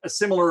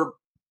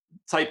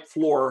type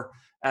floor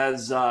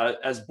as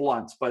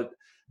Blount, but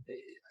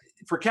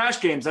for cash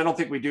games, I don't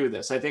think we do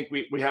this. I think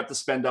we have to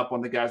spend up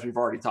on the guys we've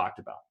already talked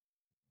about.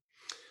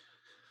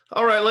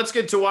 All right, let's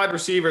get to wide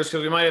receivers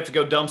because we might have to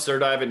go dumpster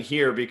diving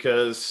here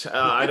because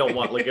I don't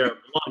want LeGarrette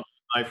Blount in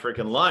my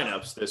freaking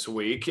lineups this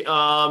week. But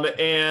on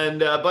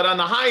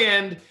the high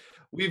end,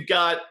 we've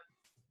got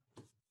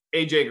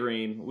AJ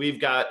Green, we've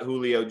got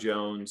Julio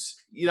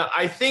Jones.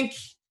 I think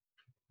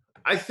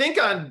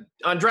on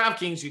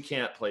DraftKings you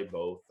can't play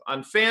both.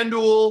 On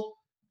FanDuel,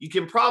 you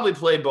can probably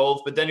play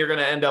both, but then you're going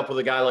to end up with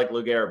a guy like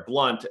LeGarrette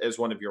Blount as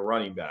one of your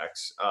running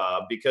backs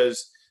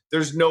because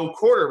there's no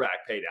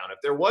quarterback pay down. If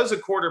there was a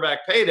quarterback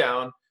pay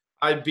down,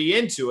 I'd be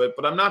into it,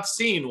 but I'm not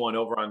seeing one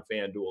over on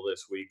FanDuel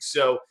this week.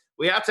 So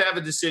we have to have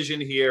a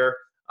decision here.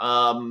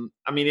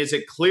 Is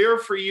it clear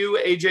for you,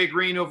 AJ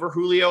Green over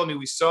Julio? I mean,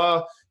 we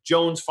saw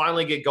Jones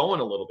finally get going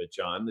a little bit,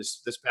 John,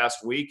 this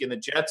past week, and the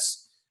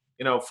Jets,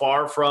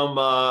 far from,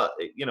 not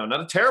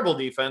a terrible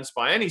defense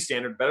by any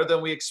standard, better than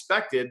we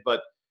expected,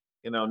 but,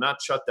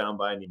 not shut down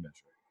by any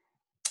measure.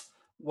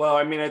 Well,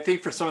 I mean, I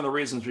think for some of the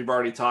reasons we've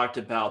already talked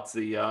about,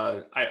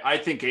 I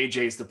think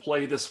AJ is the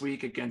play this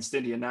week against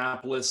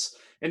Indianapolis.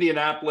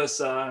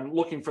 I'm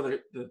looking for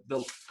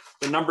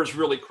the numbers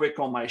really quick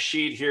on my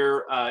sheet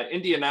here.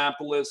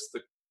 Indianapolis,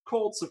 the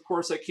Colts, of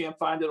course, I can't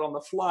find it on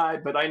the fly,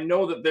 but I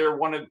know that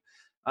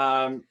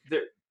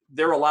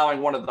they're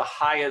allowing one of the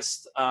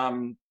highest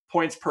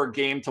points per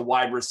game to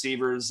wide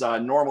receivers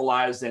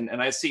normalized, and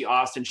I see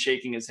Austin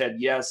shaking his head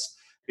yes,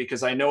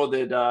 because I know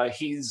that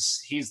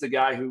he's the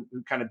guy who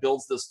kind of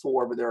builds this tool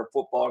over there at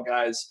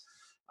Footballguys.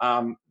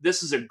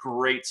 This is a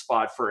great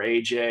spot for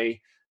AJ.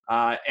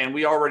 And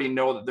we already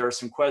know that there are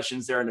some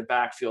questions there in the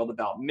backfield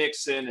about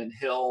Mixon and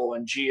Hill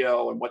and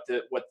Gio and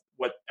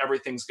what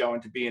everything's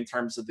going to be in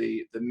terms of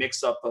the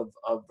mix-up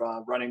of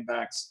running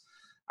backs.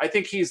 I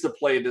think he's the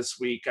play this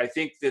week. I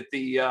think that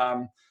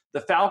the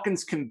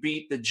Falcons can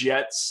beat the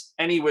Jets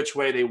any which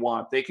way they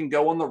want. They can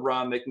go on the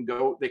run. They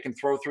can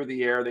throw through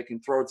the air. They can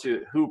throw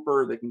to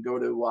Hooper. They can go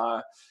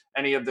to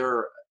any of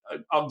their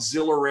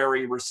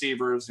auxiliary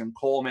receivers and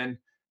Coleman.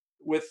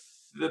 with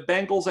the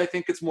Bengals, I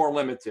think it's more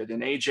limited,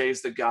 and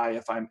AJ's the guy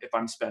if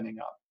I'm spending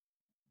up.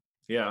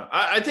 Yeah,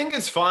 I think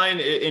it's fine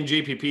in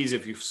GPPs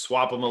if you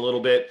swap them a little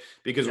bit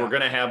because we're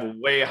going to have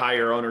way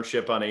higher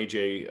ownership on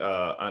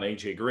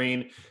AJ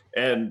Green,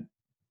 and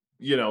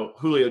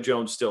Julio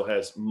Jones still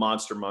has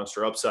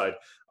monster upside.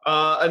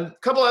 A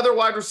couple other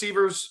wide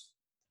receivers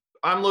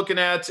I'm looking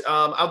at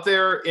out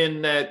there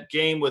in that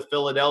game with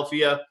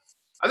Philadelphia.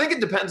 I think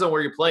it depends on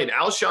where you're playing.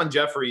 Alshon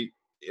Jeffrey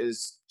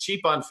is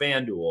cheap on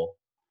FanDuel,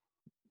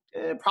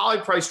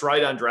 probably priced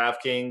right on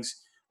DraftKings.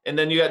 And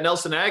then you got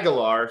Nelson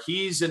Aguilar.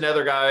 He's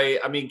another guy.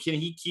 I mean, can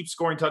he keep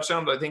scoring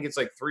touchdowns? I think it's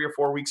like 3 or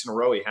 4 weeks in a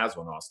row he has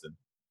one, Austin.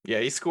 Yeah,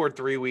 he scored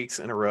 3 weeks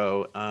in a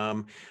row.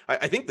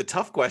 I think the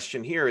tough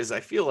question here is I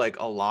feel like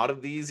a lot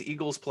of these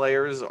Eagles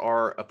players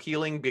are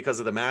appealing because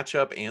of the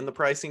matchup and the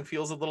pricing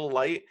feels a little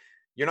light.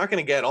 You're not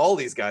going to get all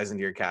these guys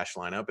into your cash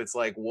lineup. It's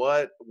like,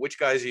 which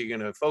guys are you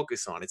going to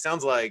focus on? It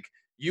sounds like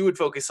you would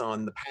focus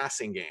on the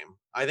passing game.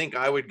 I think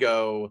I would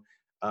go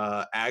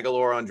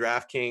Aguilar on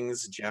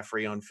DraftKings,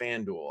 Jeffrey on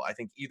FanDuel. I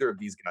think either of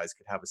these guys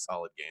could have a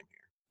solid game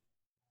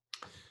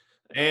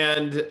here.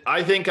 And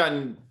I think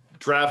on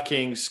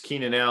DraftKings,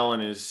 Keenan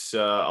Allen is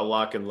a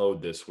lock and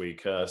load this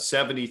week.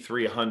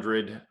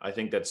 7,300. I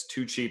think that's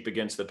too cheap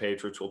against the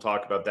Patriots. We'll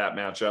talk about that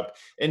matchup.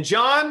 And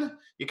John,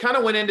 you kind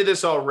of went into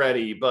this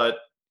already, but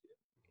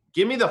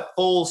give me the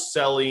full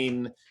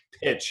selling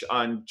pitch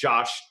on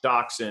Josh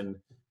Doxson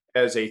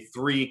as a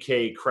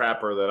 3K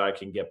crapper that I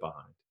can get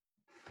behind.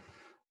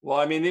 Well,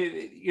 I mean,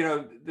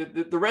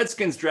 the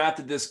Redskins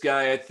drafted this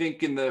guy, I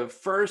think, in the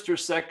first or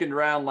second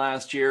round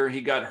last year.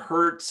 He got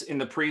hurt in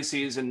the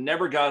preseason,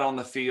 never got on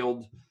the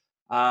field.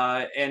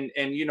 And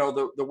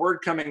the word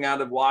coming out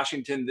of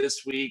Washington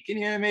this week,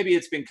 and maybe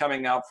it's been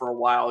coming out for a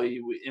while,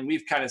 and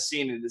we've kind of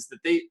seen it, is that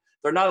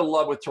they're not in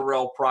love with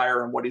Terrell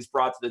Pryor and what he's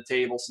brought to the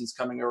table since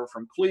coming over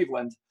from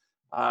Cleveland.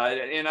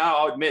 And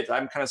I'll admit,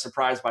 I'm kind of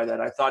surprised by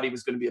that. I thought he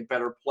was going to be a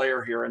better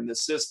player here in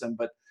this system,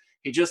 but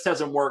he just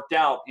hasn't worked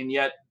out. And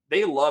yet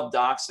they love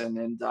Doxson.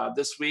 And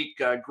this week,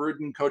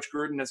 Coach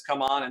Gruden has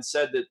come on and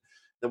said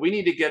that we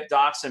need to get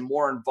Doxson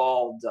more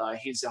involved.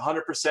 He's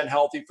 100%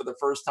 healthy for the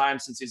first time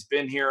since he's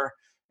been here.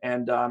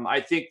 And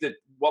I think that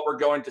what we're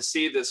going to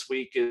see this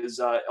week is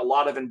a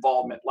lot of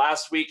involvement.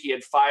 Last week, he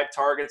had 5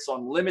 targets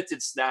on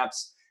limited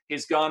snaps.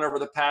 He's gone over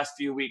the past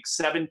few weeks,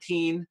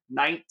 17,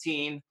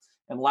 19.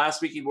 And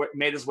last week, he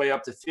made his way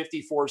up to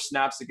 54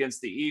 snaps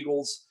against the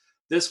Eagles.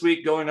 This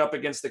week, going up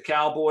against the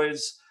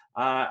Cowboys,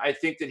 I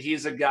think that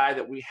he's a guy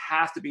that we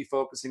have to be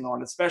focusing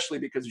on, especially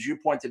because, as you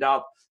pointed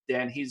out,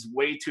 Dan, he's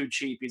way too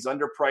cheap. He's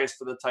underpriced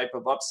for the type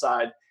of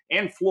upside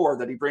and floor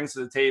that he brings to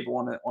the table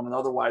on an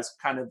otherwise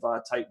kind of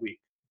tight week.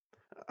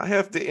 I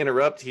have to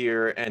interrupt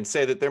here and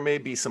say that there may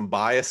be some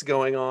bias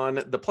going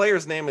on. The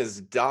player's name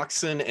is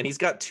Doxson, and he's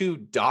got 2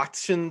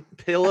 Doxson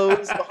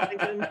pillows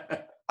behind him.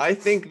 I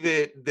think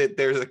that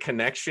there's a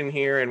connection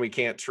here, and we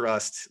can't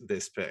trust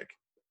this pick.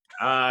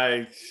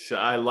 I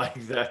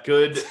like that.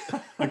 Good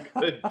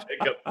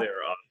pickup there,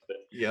 Austin.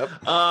 Yep.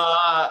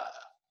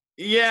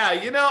 Yeah,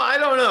 I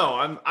don't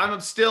know.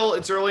 I'm still.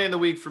 It's early in the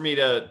week for me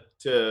to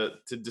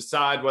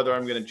decide whether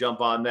I'm going to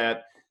jump on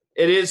that.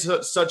 It is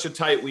such a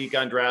tight week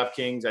on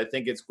DraftKings. I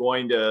think it's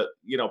going to,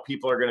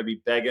 people are going to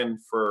be begging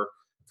for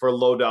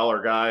low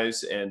dollar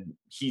guys, and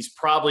he's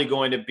probably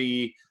going to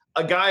be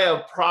a guy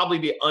I'll probably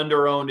be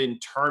underowned in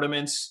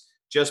tournaments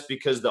just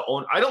because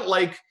I don't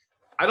like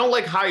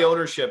high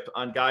ownership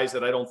on guys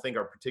that I don't think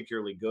are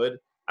particularly good.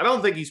 I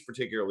don't think he's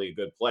particularly a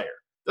good player.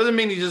 Doesn't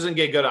mean he doesn't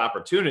get good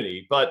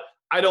opportunity, but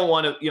I don't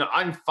want to,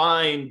 I'm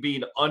fine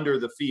being under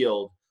the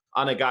field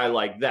on a guy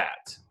like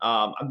that.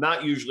 I'm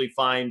not usually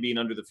fine being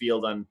under the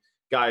field on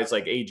guys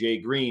like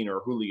AJ Green or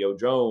Julio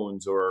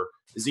Jones or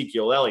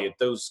Ezekiel Elliott,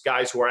 those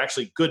guys who are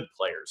actually good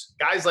players.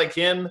 Guys like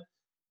him,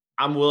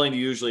 I'm willing to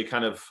usually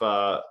kind of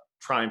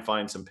try and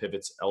find some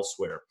pivots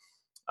elsewhere.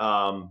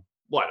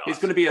 He's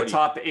going to be a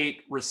top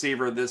 8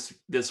 receiver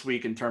this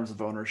week in terms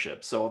of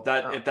ownership. So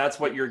if that's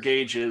what your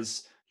gauge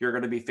is, you're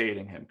going to be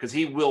fading him because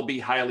he will be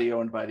highly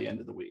owned by the end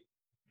of the week.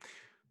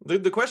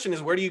 The question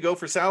is, where do you go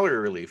for salary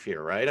relief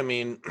here, right? I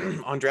mean,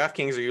 on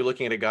DraftKings, are you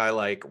looking at a guy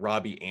like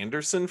Robbie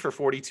Anderson for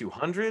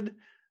 4,200?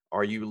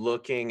 Are you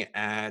looking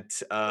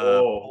at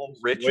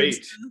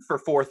Richardson for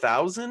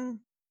 4,000?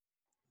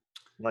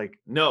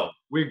 No,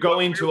 we're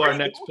going to our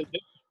next position.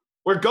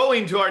 We're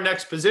going to our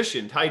next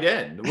position, tight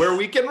end, where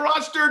we can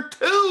roster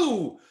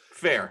 2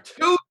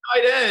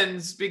 tight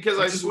ends because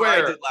I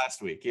swear I did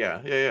last week. Yeah.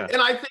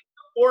 And I think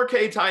the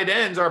 4K tight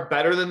ends are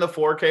better than the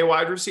 4K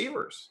wide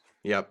receivers.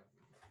 Yep.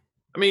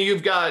 I mean,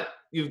 you've got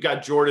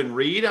Jordan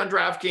Reed on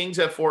DraftKings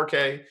at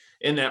 4K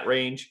in that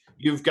range.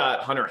 You've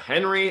got Hunter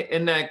Henry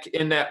in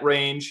that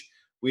range.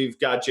 We've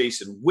got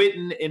Jason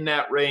Witten in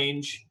that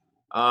range.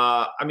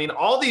 I mean,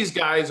 all these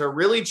guys are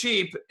really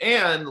cheap,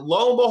 and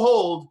lo and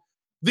behold,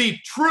 the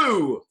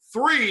true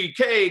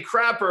 3K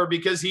crapper,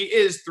 because he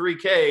is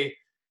 3K,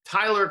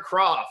 Tyler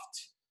Kroft.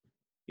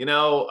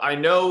 I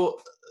know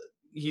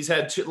he's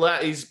had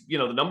he's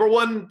the number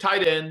 1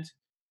 tight end.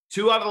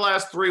 2 out of the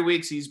last 3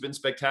 weeks, he's been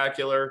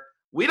spectacular.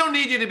 We don't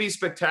need you to be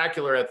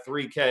spectacular at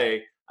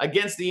 3K.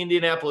 Against the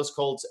Indianapolis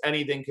Colts,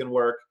 anything can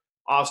work.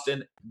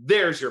 Austin,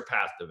 there's your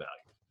path to value.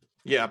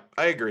 Yeah,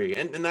 I agree.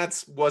 And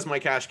that was my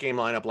cash game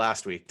lineup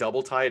last week.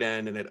 Double tight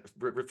end, and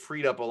it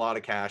freed up a lot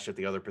of cash at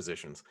the other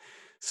positions.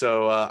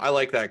 So I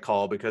like that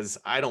call because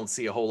I don't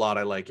see a whole lot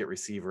I like at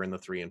receiver in the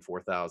 3,000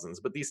 and 4,000s.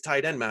 But these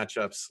tight end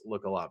matchups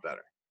look a lot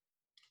better.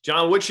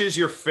 John, which is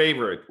your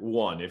favorite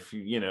one? If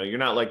you're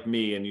not like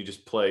me and you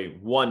just play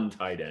one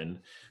tight end,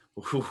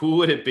 who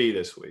would it be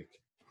this week?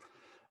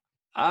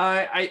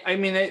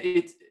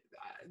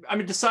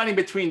 I'm deciding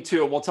between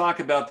two. We'll talk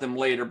about them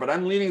later, but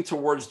I'm leaning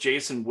towards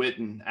Jason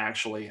Witten.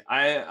 Actually,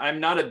 I'm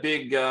not a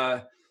big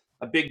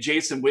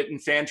Jason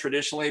Witten fan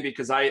traditionally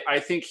because I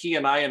think he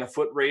and I in a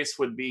foot race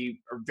would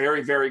be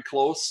very, very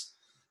close.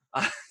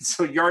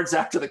 So yards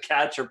after the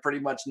catch are pretty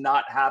much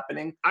not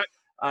happening.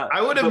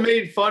 I would have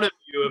made fun of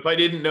you if I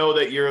didn't know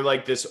that you're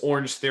like this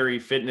Orange Theory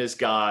fitness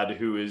god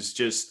who is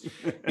just,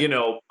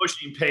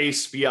 pushing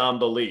pace beyond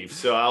belief.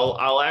 So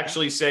I'll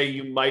actually say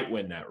you might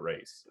win that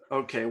race.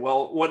 Okay,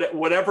 well,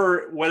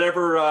 whatever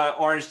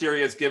Orange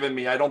Theory has given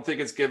me, I don't think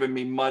it's given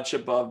me much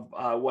above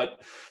what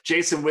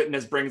Jason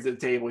Witten brings to the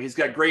table. He's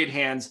got great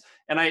hands,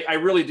 and I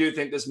really do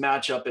think this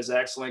matchup is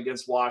excellent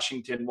against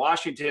Washington.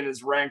 Washington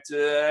is ranked,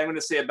 I'm going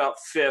to say, about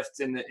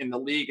 5th in the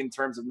league in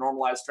terms of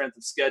normalized strength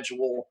of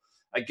schedule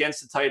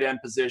against the tight end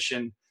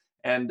position.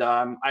 And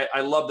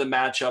I love the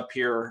matchup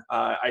here.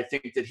 I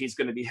think that he's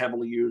going to be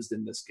heavily used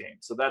in this game.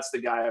 So that's the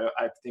guy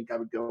I think I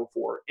would go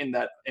for in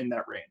that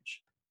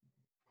range.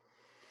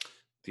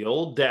 The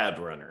old dad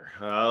runner.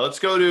 Let's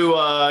go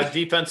to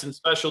defense and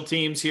special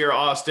teams here,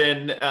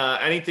 Austin.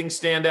 Anything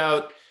stand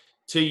out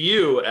to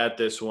you at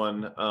this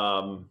one?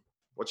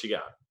 What you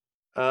got?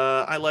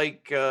 I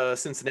like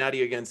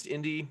Cincinnati against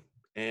Indy.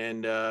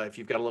 And if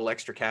you've got a little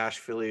extra cash,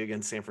 Philly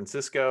against San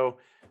Francisco.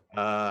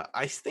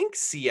 I think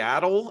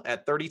Seattle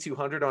at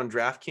 3,200 on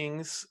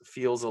DraftKings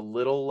feels a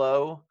little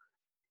low.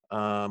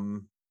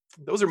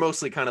 Those are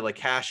mostly kind of like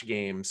cash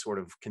game sort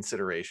of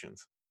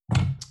considerations.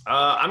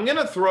 I'm going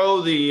to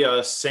throw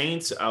the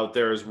Saints out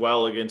there as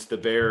well against the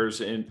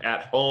Bears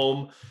at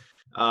home.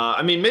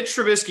 Mitch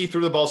Trubisky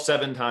threw the ball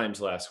 7 times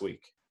last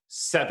week.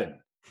 7.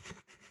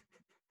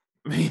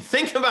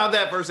 Think about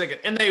that for a second.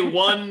 And they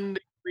won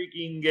the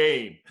freaking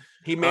game.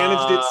 He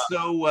managed it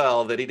so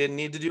well that he didn't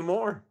need to do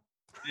more.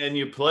 And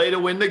you play to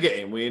win the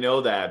game. We know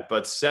that.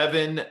 But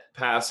 7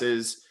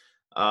 passes.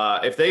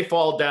 If they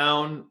fall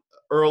down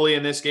early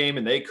in this game,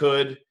 and they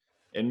could,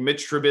 and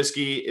Mitch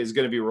Trubisky is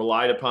going to be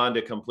relied upon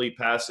to complete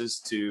passes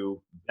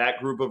to that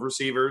group of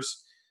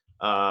receivers,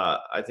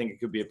 I think it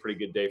could be a pretty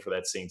good day for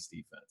that Saints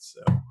defense.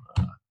 So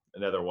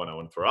another one I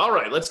want to throw. All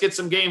right, let's get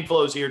some game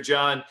flows here,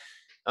 John.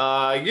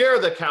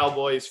 You're the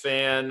Cowboys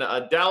fan.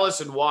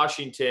 Dallas and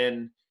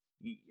Washington,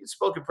 you've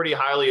spoken pretty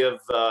highly of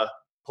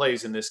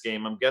plays in this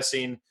game. I'm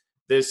guessing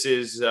this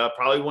is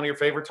probably one of your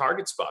favorite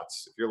target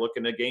spots if you're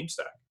looking at game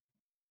stack.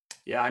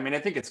 Yeah, I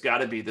think it's got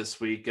to be this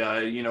week.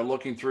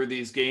 Looking through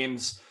these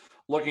games,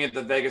 looking at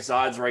the Vegas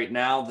odds right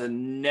now, the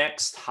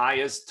next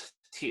highest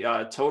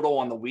total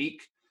on the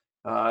week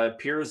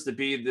appears to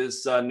be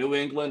this New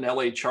England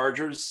LA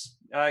Chargers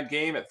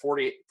game at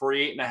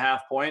 48.5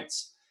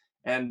 points.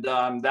 And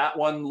that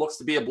one looks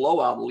to be a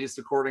blowout, at least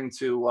according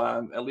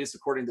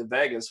to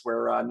Vegas,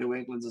 where New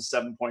England's a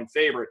 7-point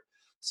favorite.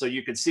 So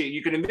you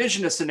can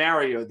envision a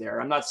scenario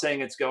there. I'm not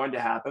saying it's going to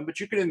happen, but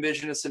you can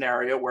envision a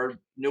scenario where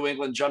New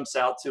England jumps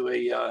out to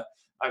a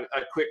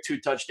quick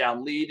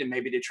 2-touchdown lead, and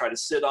maybe they try to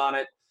sit on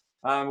it.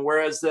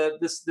 Whereas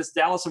this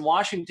Dallas and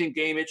Washington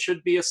game, it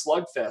should be a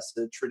slugfest,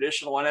 the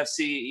traditional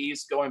NFC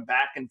East going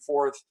back and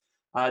forth,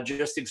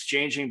 just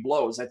exchanging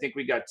blows. I think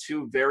we got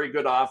 2 very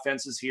good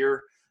offenses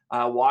here.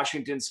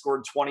 Washington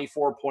scored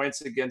 24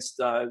 points against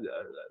the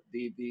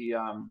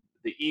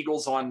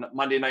Eagles on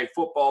Monday Night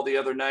Football the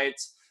other night.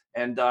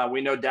 And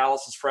we know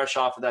Dallas is fresh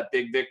off of that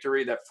big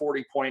victory, that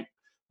 40-point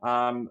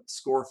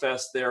score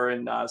fest there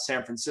in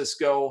San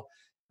Francisco.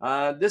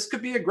 This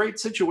could be a great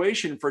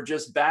situation for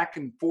just back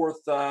and forth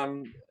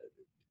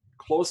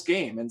close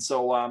game. And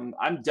so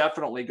I'm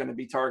definitely going to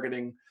be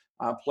targeting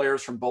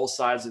players from both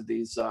sides of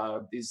these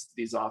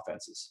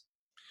offenses.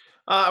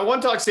 I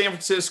want to talk San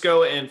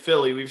Francisco and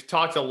Philly. We've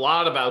talked a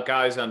lot about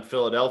guys on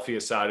Philadelphia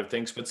side of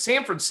things, but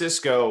San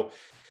Francisco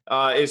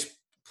is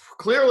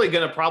clearly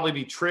going to probably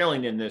be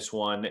trailing in this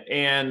one.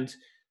 And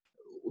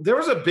there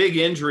was a big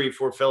injury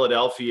for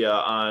Philadelphia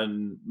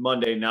on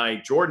Monday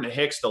night. Jordan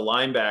Hicks, the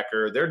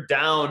linebacker, they're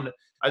down,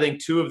 I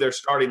think, 2 of their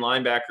starting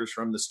linebackers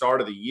from the start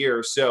of the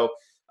year. So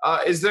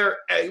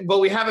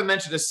we haven't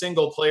mentioned a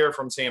single player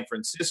from San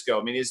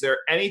Francisco. Is there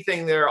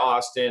anything there,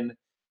 Austin,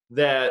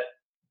 that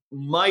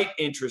might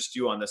interest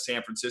you on the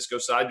San Francisco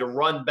side to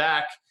run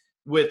back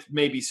with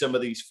maybe some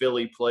of these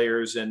Philly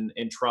players and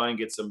try and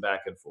get some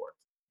back and forth?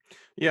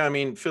 Yeah,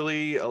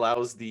 Philly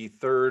allows the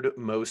 3rd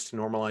most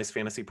normalized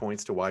fantasy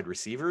points to wide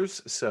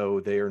receivers, so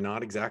they are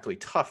not exactly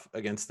tough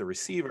against the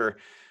receiver.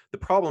 The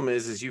problem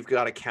is you've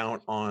got to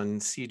count on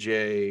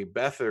CJ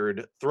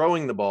Beathard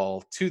throwing the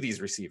ball to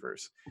these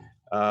receivers,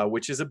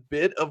 which is a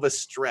bit of a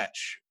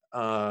stretch.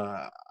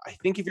 I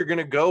think if you're going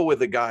to go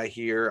with a guy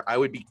here, I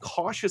would be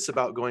cautious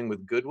about going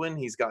with Goodwin.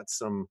 He's got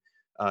some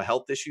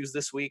health issues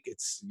this week.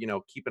 It's,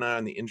 keep an eye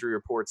on the injury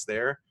reports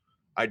there.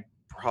 I'd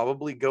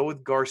probably go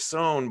with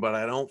Garcon, but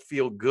I don't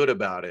feel good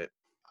about it.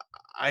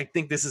 I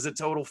think this is a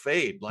total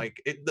fade.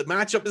 The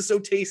matchup is so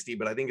tasty,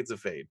 but I think it's a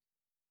fade.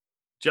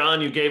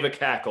 John, you gave a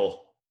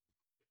cackle.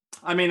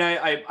 I mean,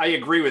 I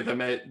agree with him.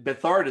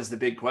 Bethard is the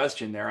big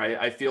question there.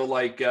 I feel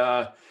like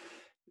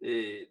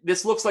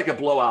this looks like a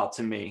blowout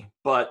to me,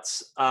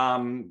 but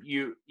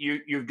you've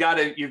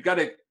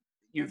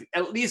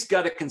at least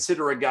got to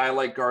consider a guy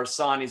like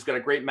Garcon. He's got a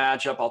great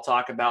matchup I'll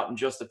talk about in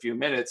just a few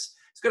minutes.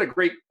 He's got a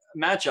great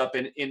matchup,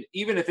 and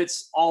even if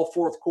it's all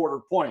fourth quarter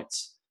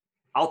points,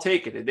 I'll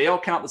take it. They all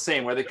count the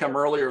same, whether they come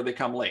early or they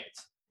come late.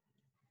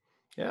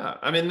 Yeah,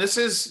 I mean, this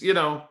is,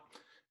 if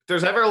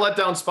there's ever a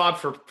letdown spot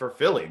for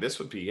Philly, this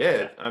would be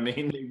it. I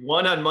mean, they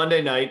won on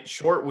Monday night,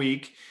 short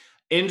week.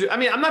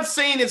 I'm not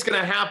saying it's going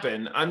to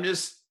happen. I'm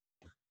just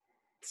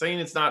saying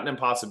it's not an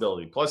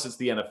impossibility. Plus, it's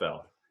the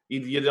NFL.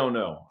 You don't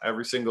know.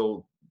 Every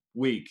single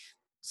week,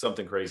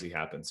 something crazy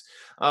happens.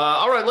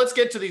 All right, let's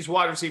get to these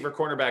wide receiver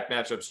cornerback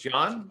matchups.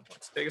 John,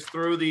 let's take us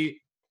through the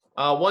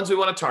ones we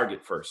want to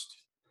target first.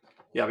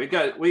 Yeah, we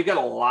got a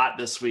lot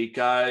this week.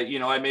 I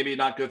maybe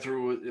not go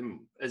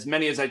through as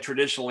many as I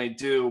traditionally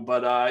do,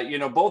 but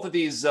both of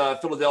these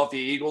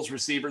Philadelphia Eagles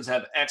receivers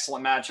have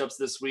excellent matchups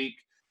this week.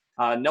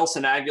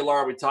 Nelson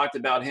Aguilar, we talked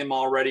about him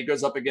already,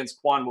 goes up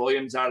against Quan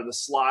Williams out of the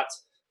slot.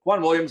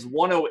 Quan Williams,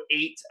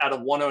 108 out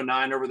of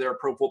 109 over there at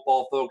Pro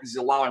Football Focus. He's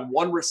allowing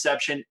one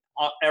reception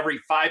every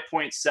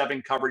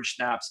 5.7 coverage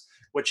snaps,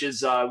 which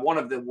is one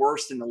of the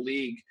worst in the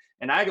league.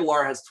 And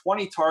Aguilar has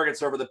 20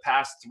 targets over the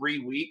past 3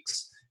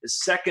 weeks,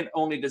 is second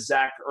only to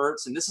Zach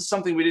Ertz. And this is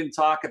something we didn't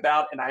talk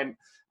about, and I'm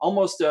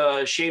almost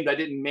ashamed I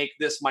didn't make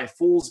this my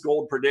fool's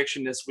gold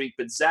prediction this week,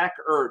 but Zach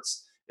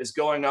Ertz is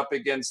going up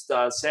against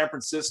San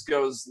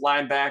Francisco's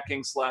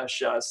linebacking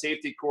 /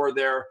 safety core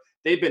there.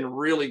 They've been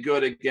really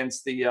good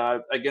against the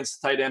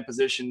tight end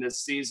position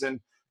this season.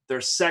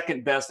 They're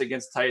second best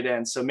against tight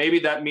ends. So maybe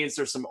that means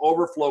there's some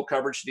overflow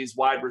coverage to these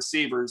wide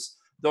receivers,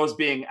 those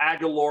being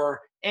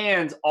Aguilar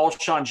and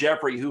Alshon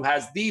Jeffrey, who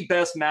has the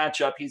best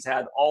matchup he's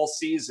had all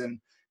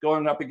season,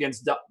 going up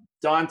against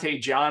Dante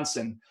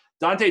Johnson.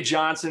 Dante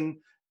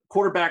Johnson,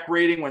 quarterback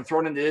rating when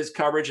thrown into his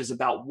coverage is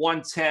about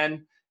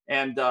 110.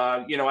 And,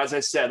 as I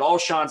said,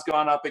 Alshon's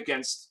gone up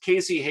against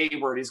Casey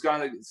Hayward. He's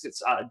gone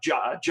against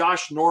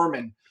Josh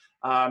Norman,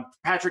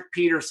 Patrick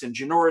Peterson,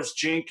 Janoris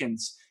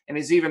Jenkins, and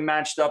he's even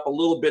matched up a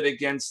little bit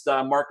against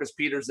Marcus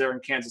Peters there in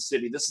Kansas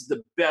City. This is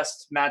the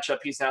best matchup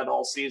he's had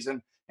all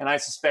season, and I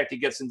suspect he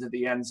gets into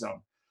the end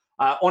zone.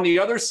 On the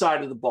other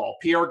side of the ball,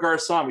 Pierre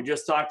Garcon, we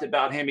just talked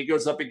about him. He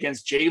goes up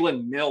against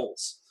Jalen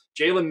Mills.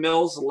 Jalen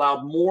Mills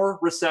allowed more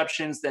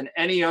receptions than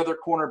any other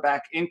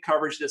cornerback in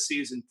coverage this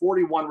season,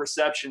 41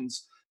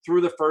 receptions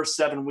through the first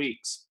 7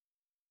 weeks.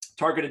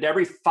 Targeted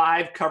every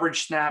 5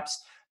 coverage snaps.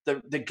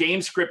 The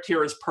game script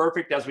here is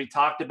perfect, as we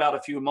talked about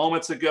a few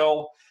moments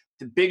ago.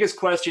 The biggest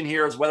question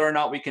here is whether or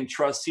not we can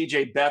trust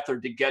C.J.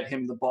 Beathard to get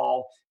him the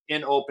ball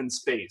in open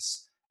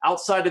space.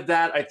 Outside of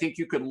that, I think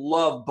you could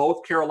love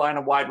both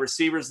Carolina wide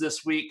receivers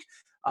this week.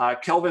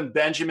 Kelvin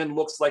Benjamin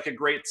looks like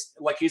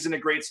he's in a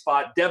great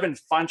spot. Devin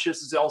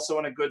Funchess is also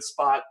in a good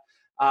spot.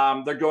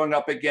 They're going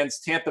up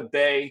against Tampa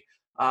Bay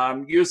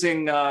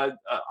using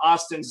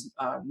Austin's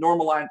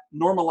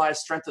normalized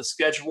strength of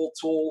schedule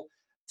tool.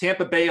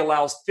 Tampa Bay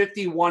allows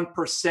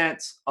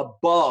 51%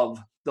 above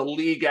the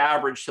league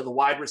average to the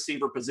wide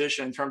receiver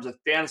position in terms of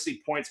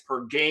fantasy points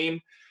per game.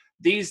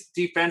 These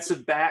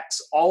defensive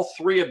backs, all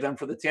 3 of them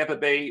for the Tampa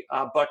Bay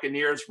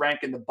Buccaneers, rank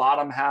in the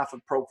bottom half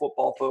of Pro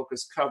Football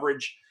Focus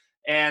coverage.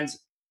 And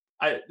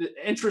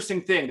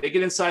interesting thing, they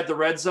get inside the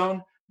red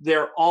zone,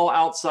 they're all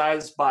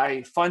outsized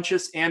by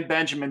Funchess and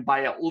Benjamin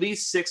by at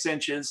least 6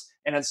 inches,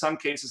 and in some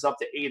cases up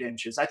to 8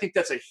 inches. I think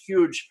that's a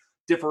huge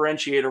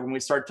differentiator when we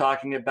start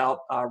talking about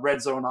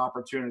red zone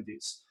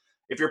opportunities.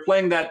 If you're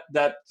playing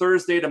that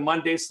Thursday to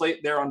Monday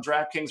slate there on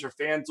DraftKings or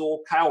FanDuel,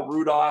 Kyle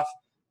Rudolph,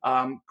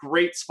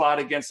 great spot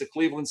against the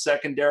Cleveland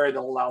secondary that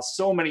allows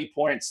so many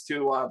points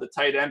to the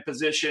tight end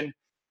position.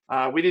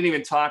 We didn't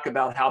even talk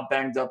about how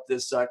banged up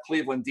this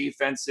Cleveland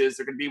defense is.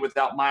 They're going to be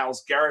without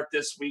Myles Garrett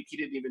this week. He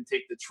didn't even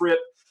take the trip.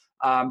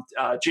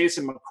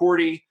 Jason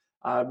McCourty,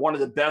 one of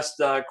the best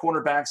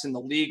cornerbacks in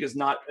the league, is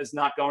not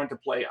going to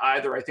play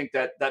either. I think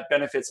that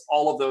benefits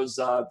all of those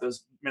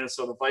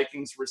Minnesota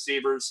Vikings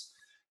receivers.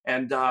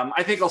 And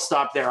I think I'll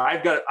stop there.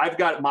 I've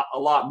got a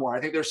lot more.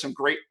 I think there's some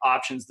great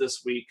options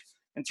this week.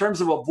 In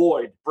terms of a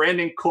void,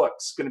 Brandon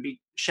Cooks going to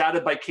be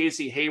shadowed by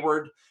Casey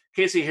Hayward.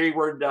 Casey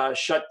Hayward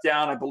shut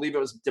down, I believe it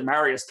was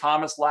Demaryius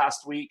Thomas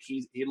last week.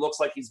 He looks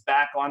like he's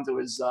back onto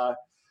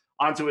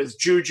his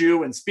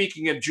Juju. And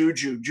speaking of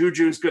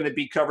Juju's going to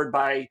be covered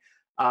by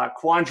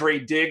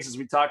Quandre Diggs, as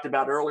we talked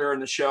about earlier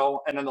in the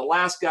show. And then the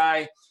last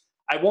guy,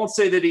 I won't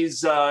say that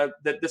he's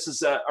that this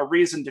is a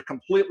reason to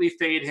completely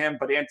fade him,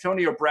 but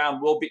Antonio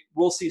Brown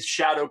will see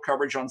shadow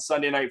coverage on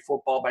Sunday Night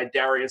Football by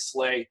Darius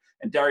Slay,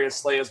 and Darius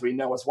Slay, as we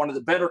know, is one of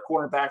the better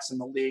cornerbacks in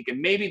the league,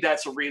 and maybe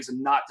that's a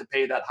reason not to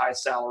pay that high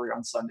salary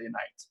on Sunday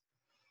night.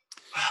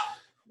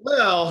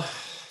 Well,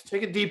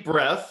 take a deep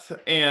breath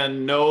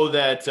and know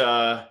that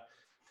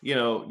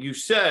you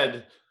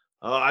said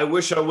I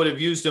wish I would have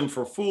used him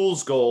for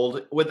Fool's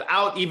Gold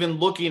without even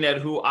looking at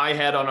who I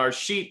had on our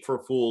sheet for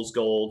Fool's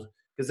Gold,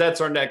 because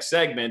that's our next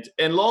segment.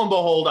 And lo and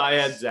behold, I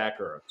had Zach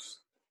Ertz.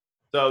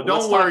 So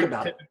don't worry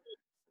about it.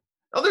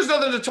 Oh, there's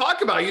nothing to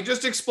talk about. You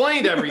just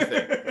explained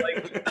everything.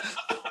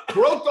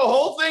 Broke the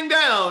whole thing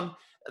down.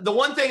 The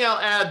one thing I'll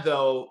add,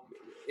 though,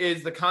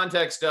 is the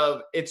context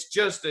of it's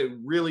just a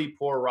really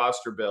poor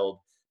roster build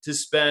to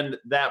spend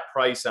that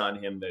price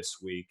on him this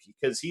week,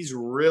 because he's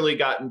really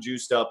gotten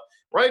juiced up,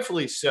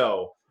 rightfully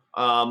so.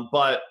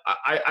 But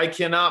I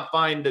cannot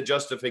find the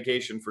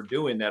justification for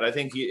doing that. I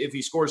think if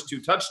he scores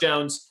 2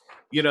 touchdowns,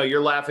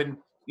 you're laughing,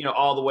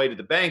 all the way to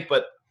the bank,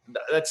 but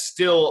that's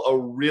still a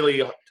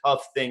really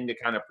tough thing to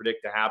kind of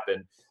predict to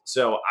happen.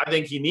 So I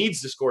think he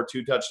needs to score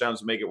 2 touchdowns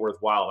to make it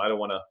worthwhile. I don't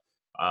want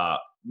to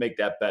make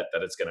that bet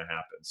that it's going to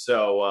happen.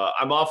 So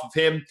I'm off of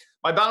him.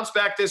 My bounce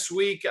back this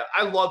week,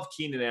 I love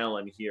Keenan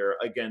Allen here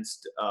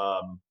against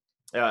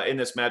in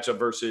this matchup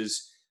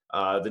versus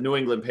the New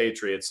England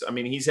Patriots. I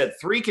mean, he's had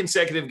 3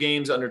 consecutive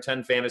games under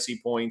 10 fantasy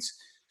points.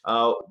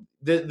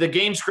 The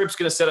game script's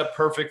going to set up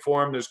perfect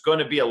for him. There's going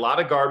to be a lot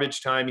of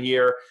garbage time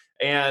here.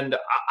 And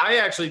I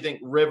actually think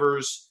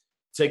Rivers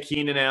to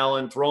Keenan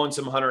Allen, throwing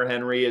some Hunter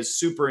Henry is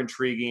super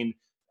intriguing.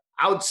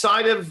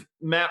 Outside of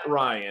Matt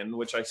Ryan,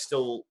 which I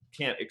still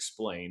can't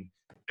explain,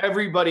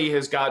 everybody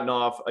has gotten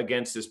off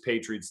against this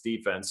Patriots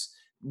defense.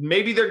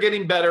 Maybe they're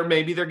getting better.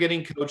 Maybe they're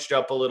getting coached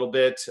up a little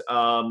bit.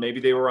 Maybe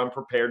they were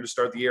unprepared to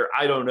start the year.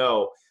 I don't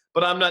know.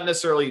 But I'm not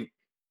necessarily,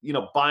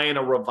 buying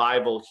a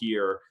revival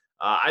here.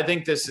 I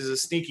think this is a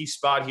sneaky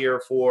spot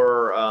here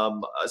for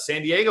a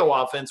San Diego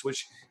offense,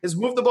 which has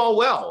moved the ball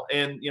well.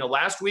 And,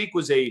 last week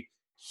was a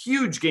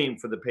huge game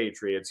for the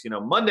Patriots.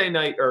 Monday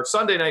night or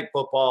Sunday Night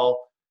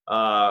Football,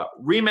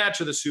 rematch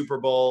of the Super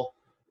Bowl,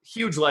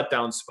 huge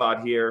letdown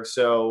spot here.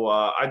 So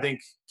I think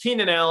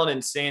Keenan Allen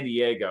in San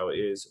Diego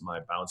is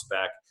my bounce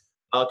back.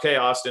 Okay,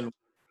 Austin.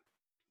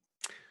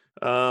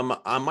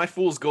 My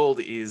fool's gold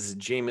is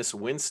Jameis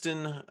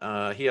Winston.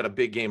 He had a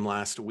big game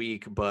last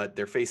week, but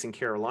they're facing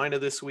Carolina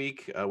this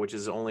week, which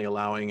is only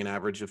allowing an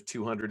average of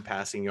 200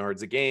 passing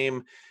yards a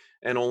game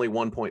and only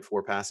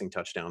 1.4 passing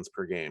touchdowns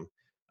per game.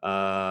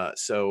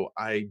 So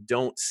I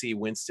don't see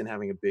Winston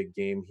having a big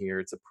game here.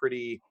 It's a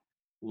pretty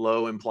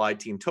low implied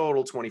team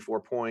total, 24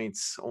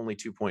 points, only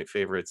 2-point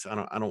favorites.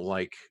 I don't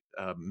like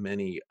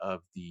many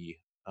of the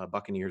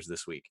Buccaneers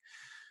this week.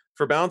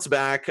 For bounce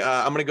back,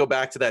 I'm going to go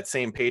back to that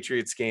same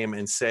Patriots game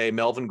and say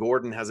Melvin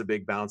Gordon has a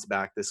big bounce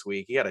back this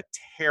week. He had a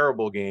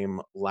terrible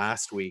game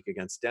last week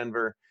against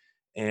Denver.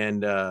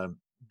 And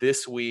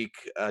this week,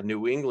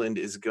 New England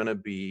is going to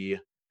be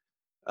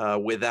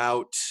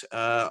without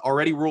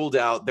already ruled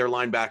out. Their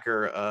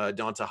linebacker,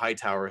 Donta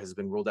Hightower, has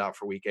been ruled out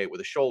for week 8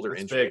 with a shoulder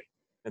injury. Big.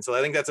 And so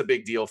I think that's a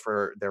big deal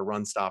for their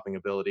run stopping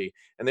ability.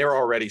 And they were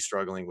already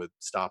struggling with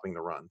stopping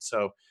the run.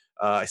 So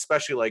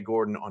especially like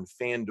Gordon on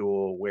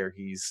FanDuel, where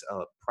he's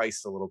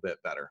priced a little bit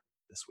better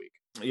this week.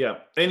 Yeah,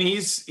 and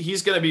he's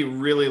going to be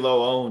really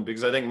low owned,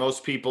 because I think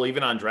most people,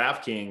 even on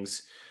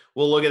DraftKings,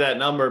 will look at that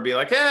number and be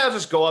like, I'll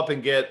just go up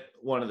and get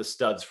one of the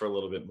studs for a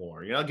little bit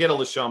more. Get a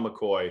LaShawn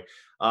McCoy.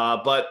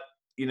 But,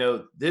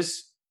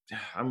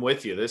 I'm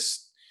with you.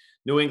 This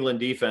New England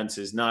defense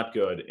is not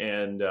good.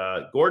 And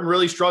Gordon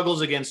really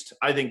struggles against,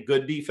 I think,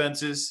 good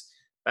defenses.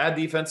 Bad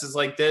defenses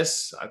like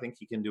this, I think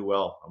he can do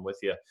well. I'm with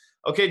you.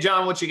 Okay,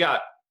 John, what you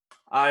got?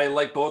 I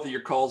like both of your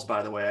calls,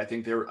 by the way. I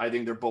think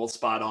they're both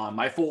spot on.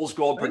 My fool's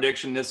gold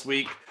prediction this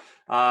week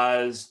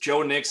is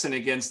Joe Mixon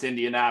against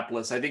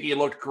Indianapolis. I think he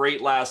looked great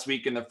last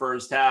week in the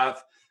first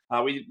half.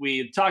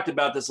 We talked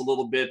about this a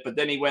little bit, but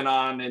then he went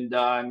on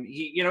and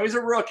he's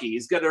a rookie.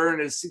 He's got to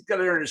earn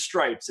his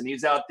stripes, and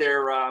he's out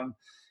there.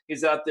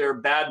 He's out there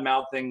bad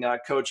mouthing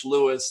Coach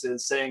Lewis,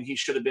 is saying he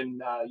should have been,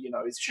 he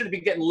should have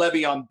been getting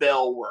Le'Veon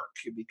Bell work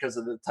because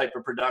of the type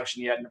of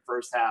production he had in the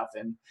first half,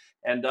 and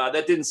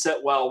that didn't sit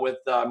well with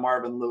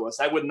Marvin Lewis.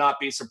 I would not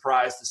be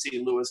surprised to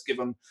see Lewis give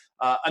him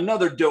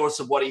another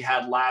dose of what he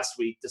had last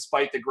week,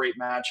 despite the great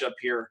matchup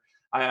here.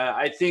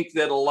 I think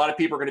that a lot of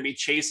people are going to be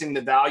chasing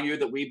the value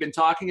that we've been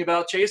talking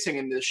about chasing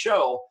in this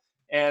show,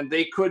 and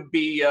they could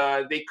be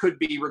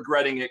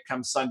regretting it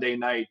come Sunday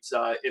night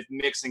if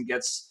Mixon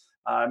gets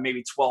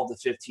maybe 12 to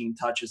 15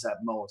 touches at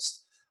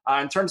most.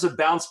 In terms of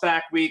bounce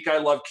back week, I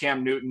love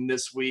Cam Newton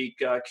this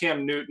week.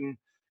 Cam Newton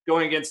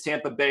going against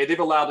Tampa Bay. They've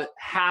allowed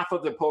half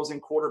of the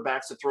opposing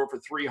quarterbacks to throw for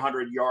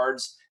 300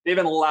 yards. They've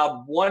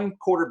allowed one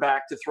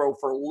quarterback to throw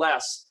for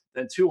less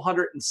than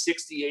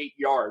 268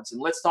 yards.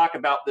 And let's talk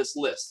about this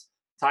list.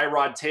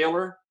 Tyrod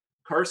Taylor,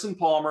 Carson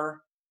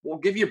Palmer. We'll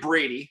give you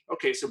Brady.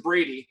 Okay, so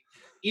Brady,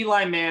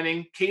 Eli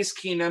Manning, Case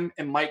Keenum,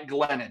 and Mike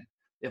Glennon.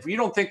 If you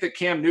don't think that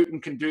Cam Newton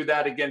can do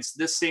that against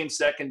this same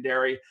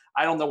secondary,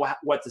 I don't know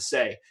what to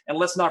say. And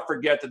let's not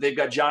forget that they've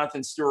got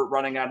Jonathan Stewart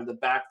running out of the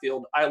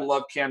backfield. I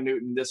love Cam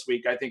Newton this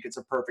week. I think it's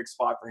a perfect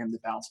spot for him to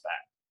bounce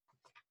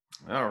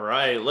back. All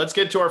right, let's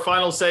get to our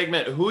final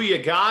segment. Who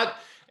you got?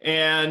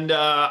 And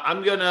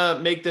I'm going to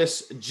make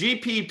this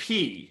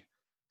GPP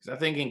because I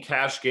think in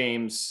cash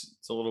games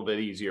it's a little bit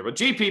easier. But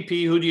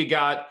GPP, who do you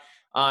got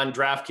on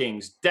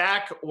DraftKings?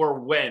 Dak or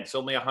Wentz?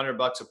 Only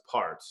 $100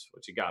 apart.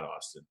 What you got,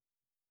 Austin?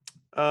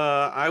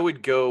 I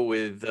would go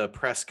with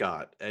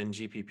Prescott and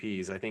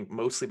GPPs. I think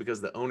mostly because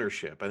of the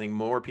ownership. I think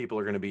more people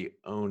are going to be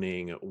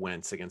owning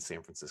Wentz against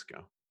San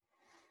Francisco.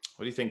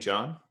 What do you think,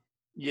 John?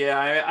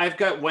 Yeah, I've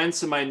got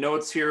Wentz in my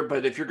notes here,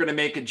 but if you're going to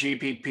make a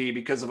GPP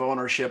because of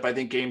ownership, I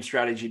think game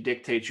strategy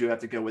dictates you have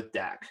to go with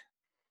Dak.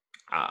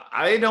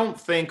 I don't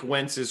think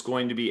Wentz is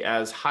going to be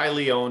as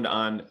highly owned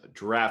on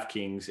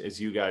DraftKings as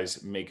you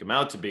guys make him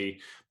out to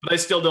be, but I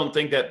still don't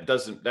think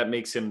that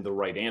makes him the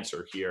right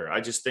answer here.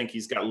 I just think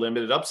he's got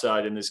limited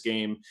upside in this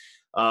game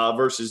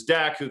versus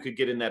Dak, who could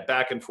get in that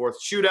back and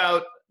forth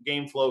shootout.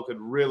 Game flow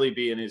could really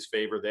be in his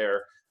favor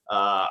there.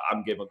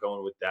 I'm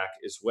going with Dak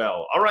as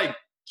well. All right,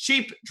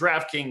 cheap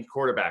DraftKings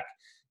quarterback.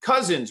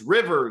 Cousins,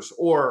 Rivers,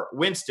 or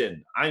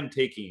Winston? I'm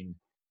taking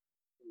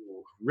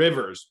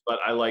Rivers, but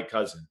I like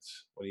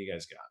Cousins. What do you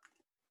guys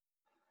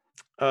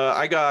got?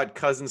 I got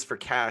Cousins for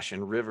cash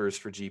and Rivers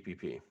for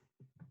GPP.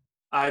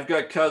 I've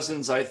got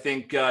Cousins. I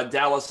think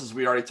Dallas, as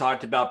we already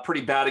talked about, pretty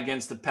bad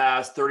against the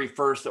pass,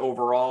 31st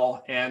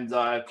overall, and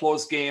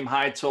close game,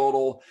 high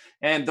total,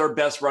 and their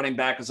best running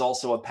back is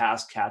also a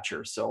pass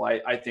catcher. So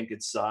I think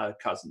it's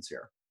Cousins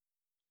here.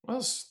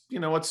 Well,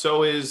 you know what?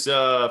 So is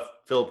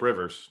Phillip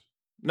Rivers.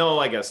 No,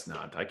 I guess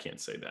not. I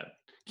can't say that.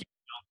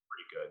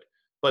 Pretty good.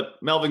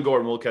 But Melvin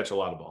Gordon will catch a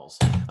lot of balls.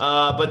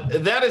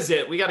 But that is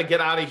it. We got to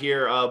get out of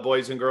here,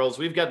 boys and girls.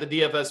 We've got the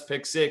DFS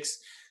Pick 6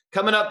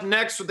 coming up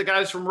next with the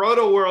guys from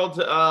Roto World.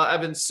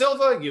 Evan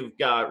Silva, you've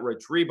got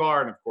Rich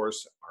Rebar, and, of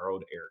course, our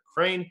own Eric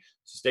Crane.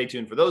 So stay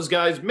tuned for those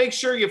guys. Make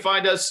sure you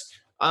find us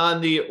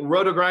on the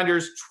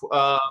RotoGrinders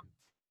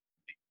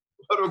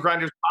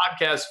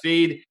podcast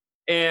feed.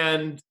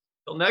 And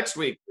until next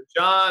week, for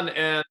John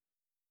and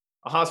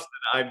Austin,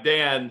 I'm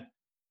Dan.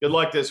 Good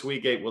luck this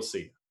week 8. We'll see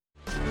you.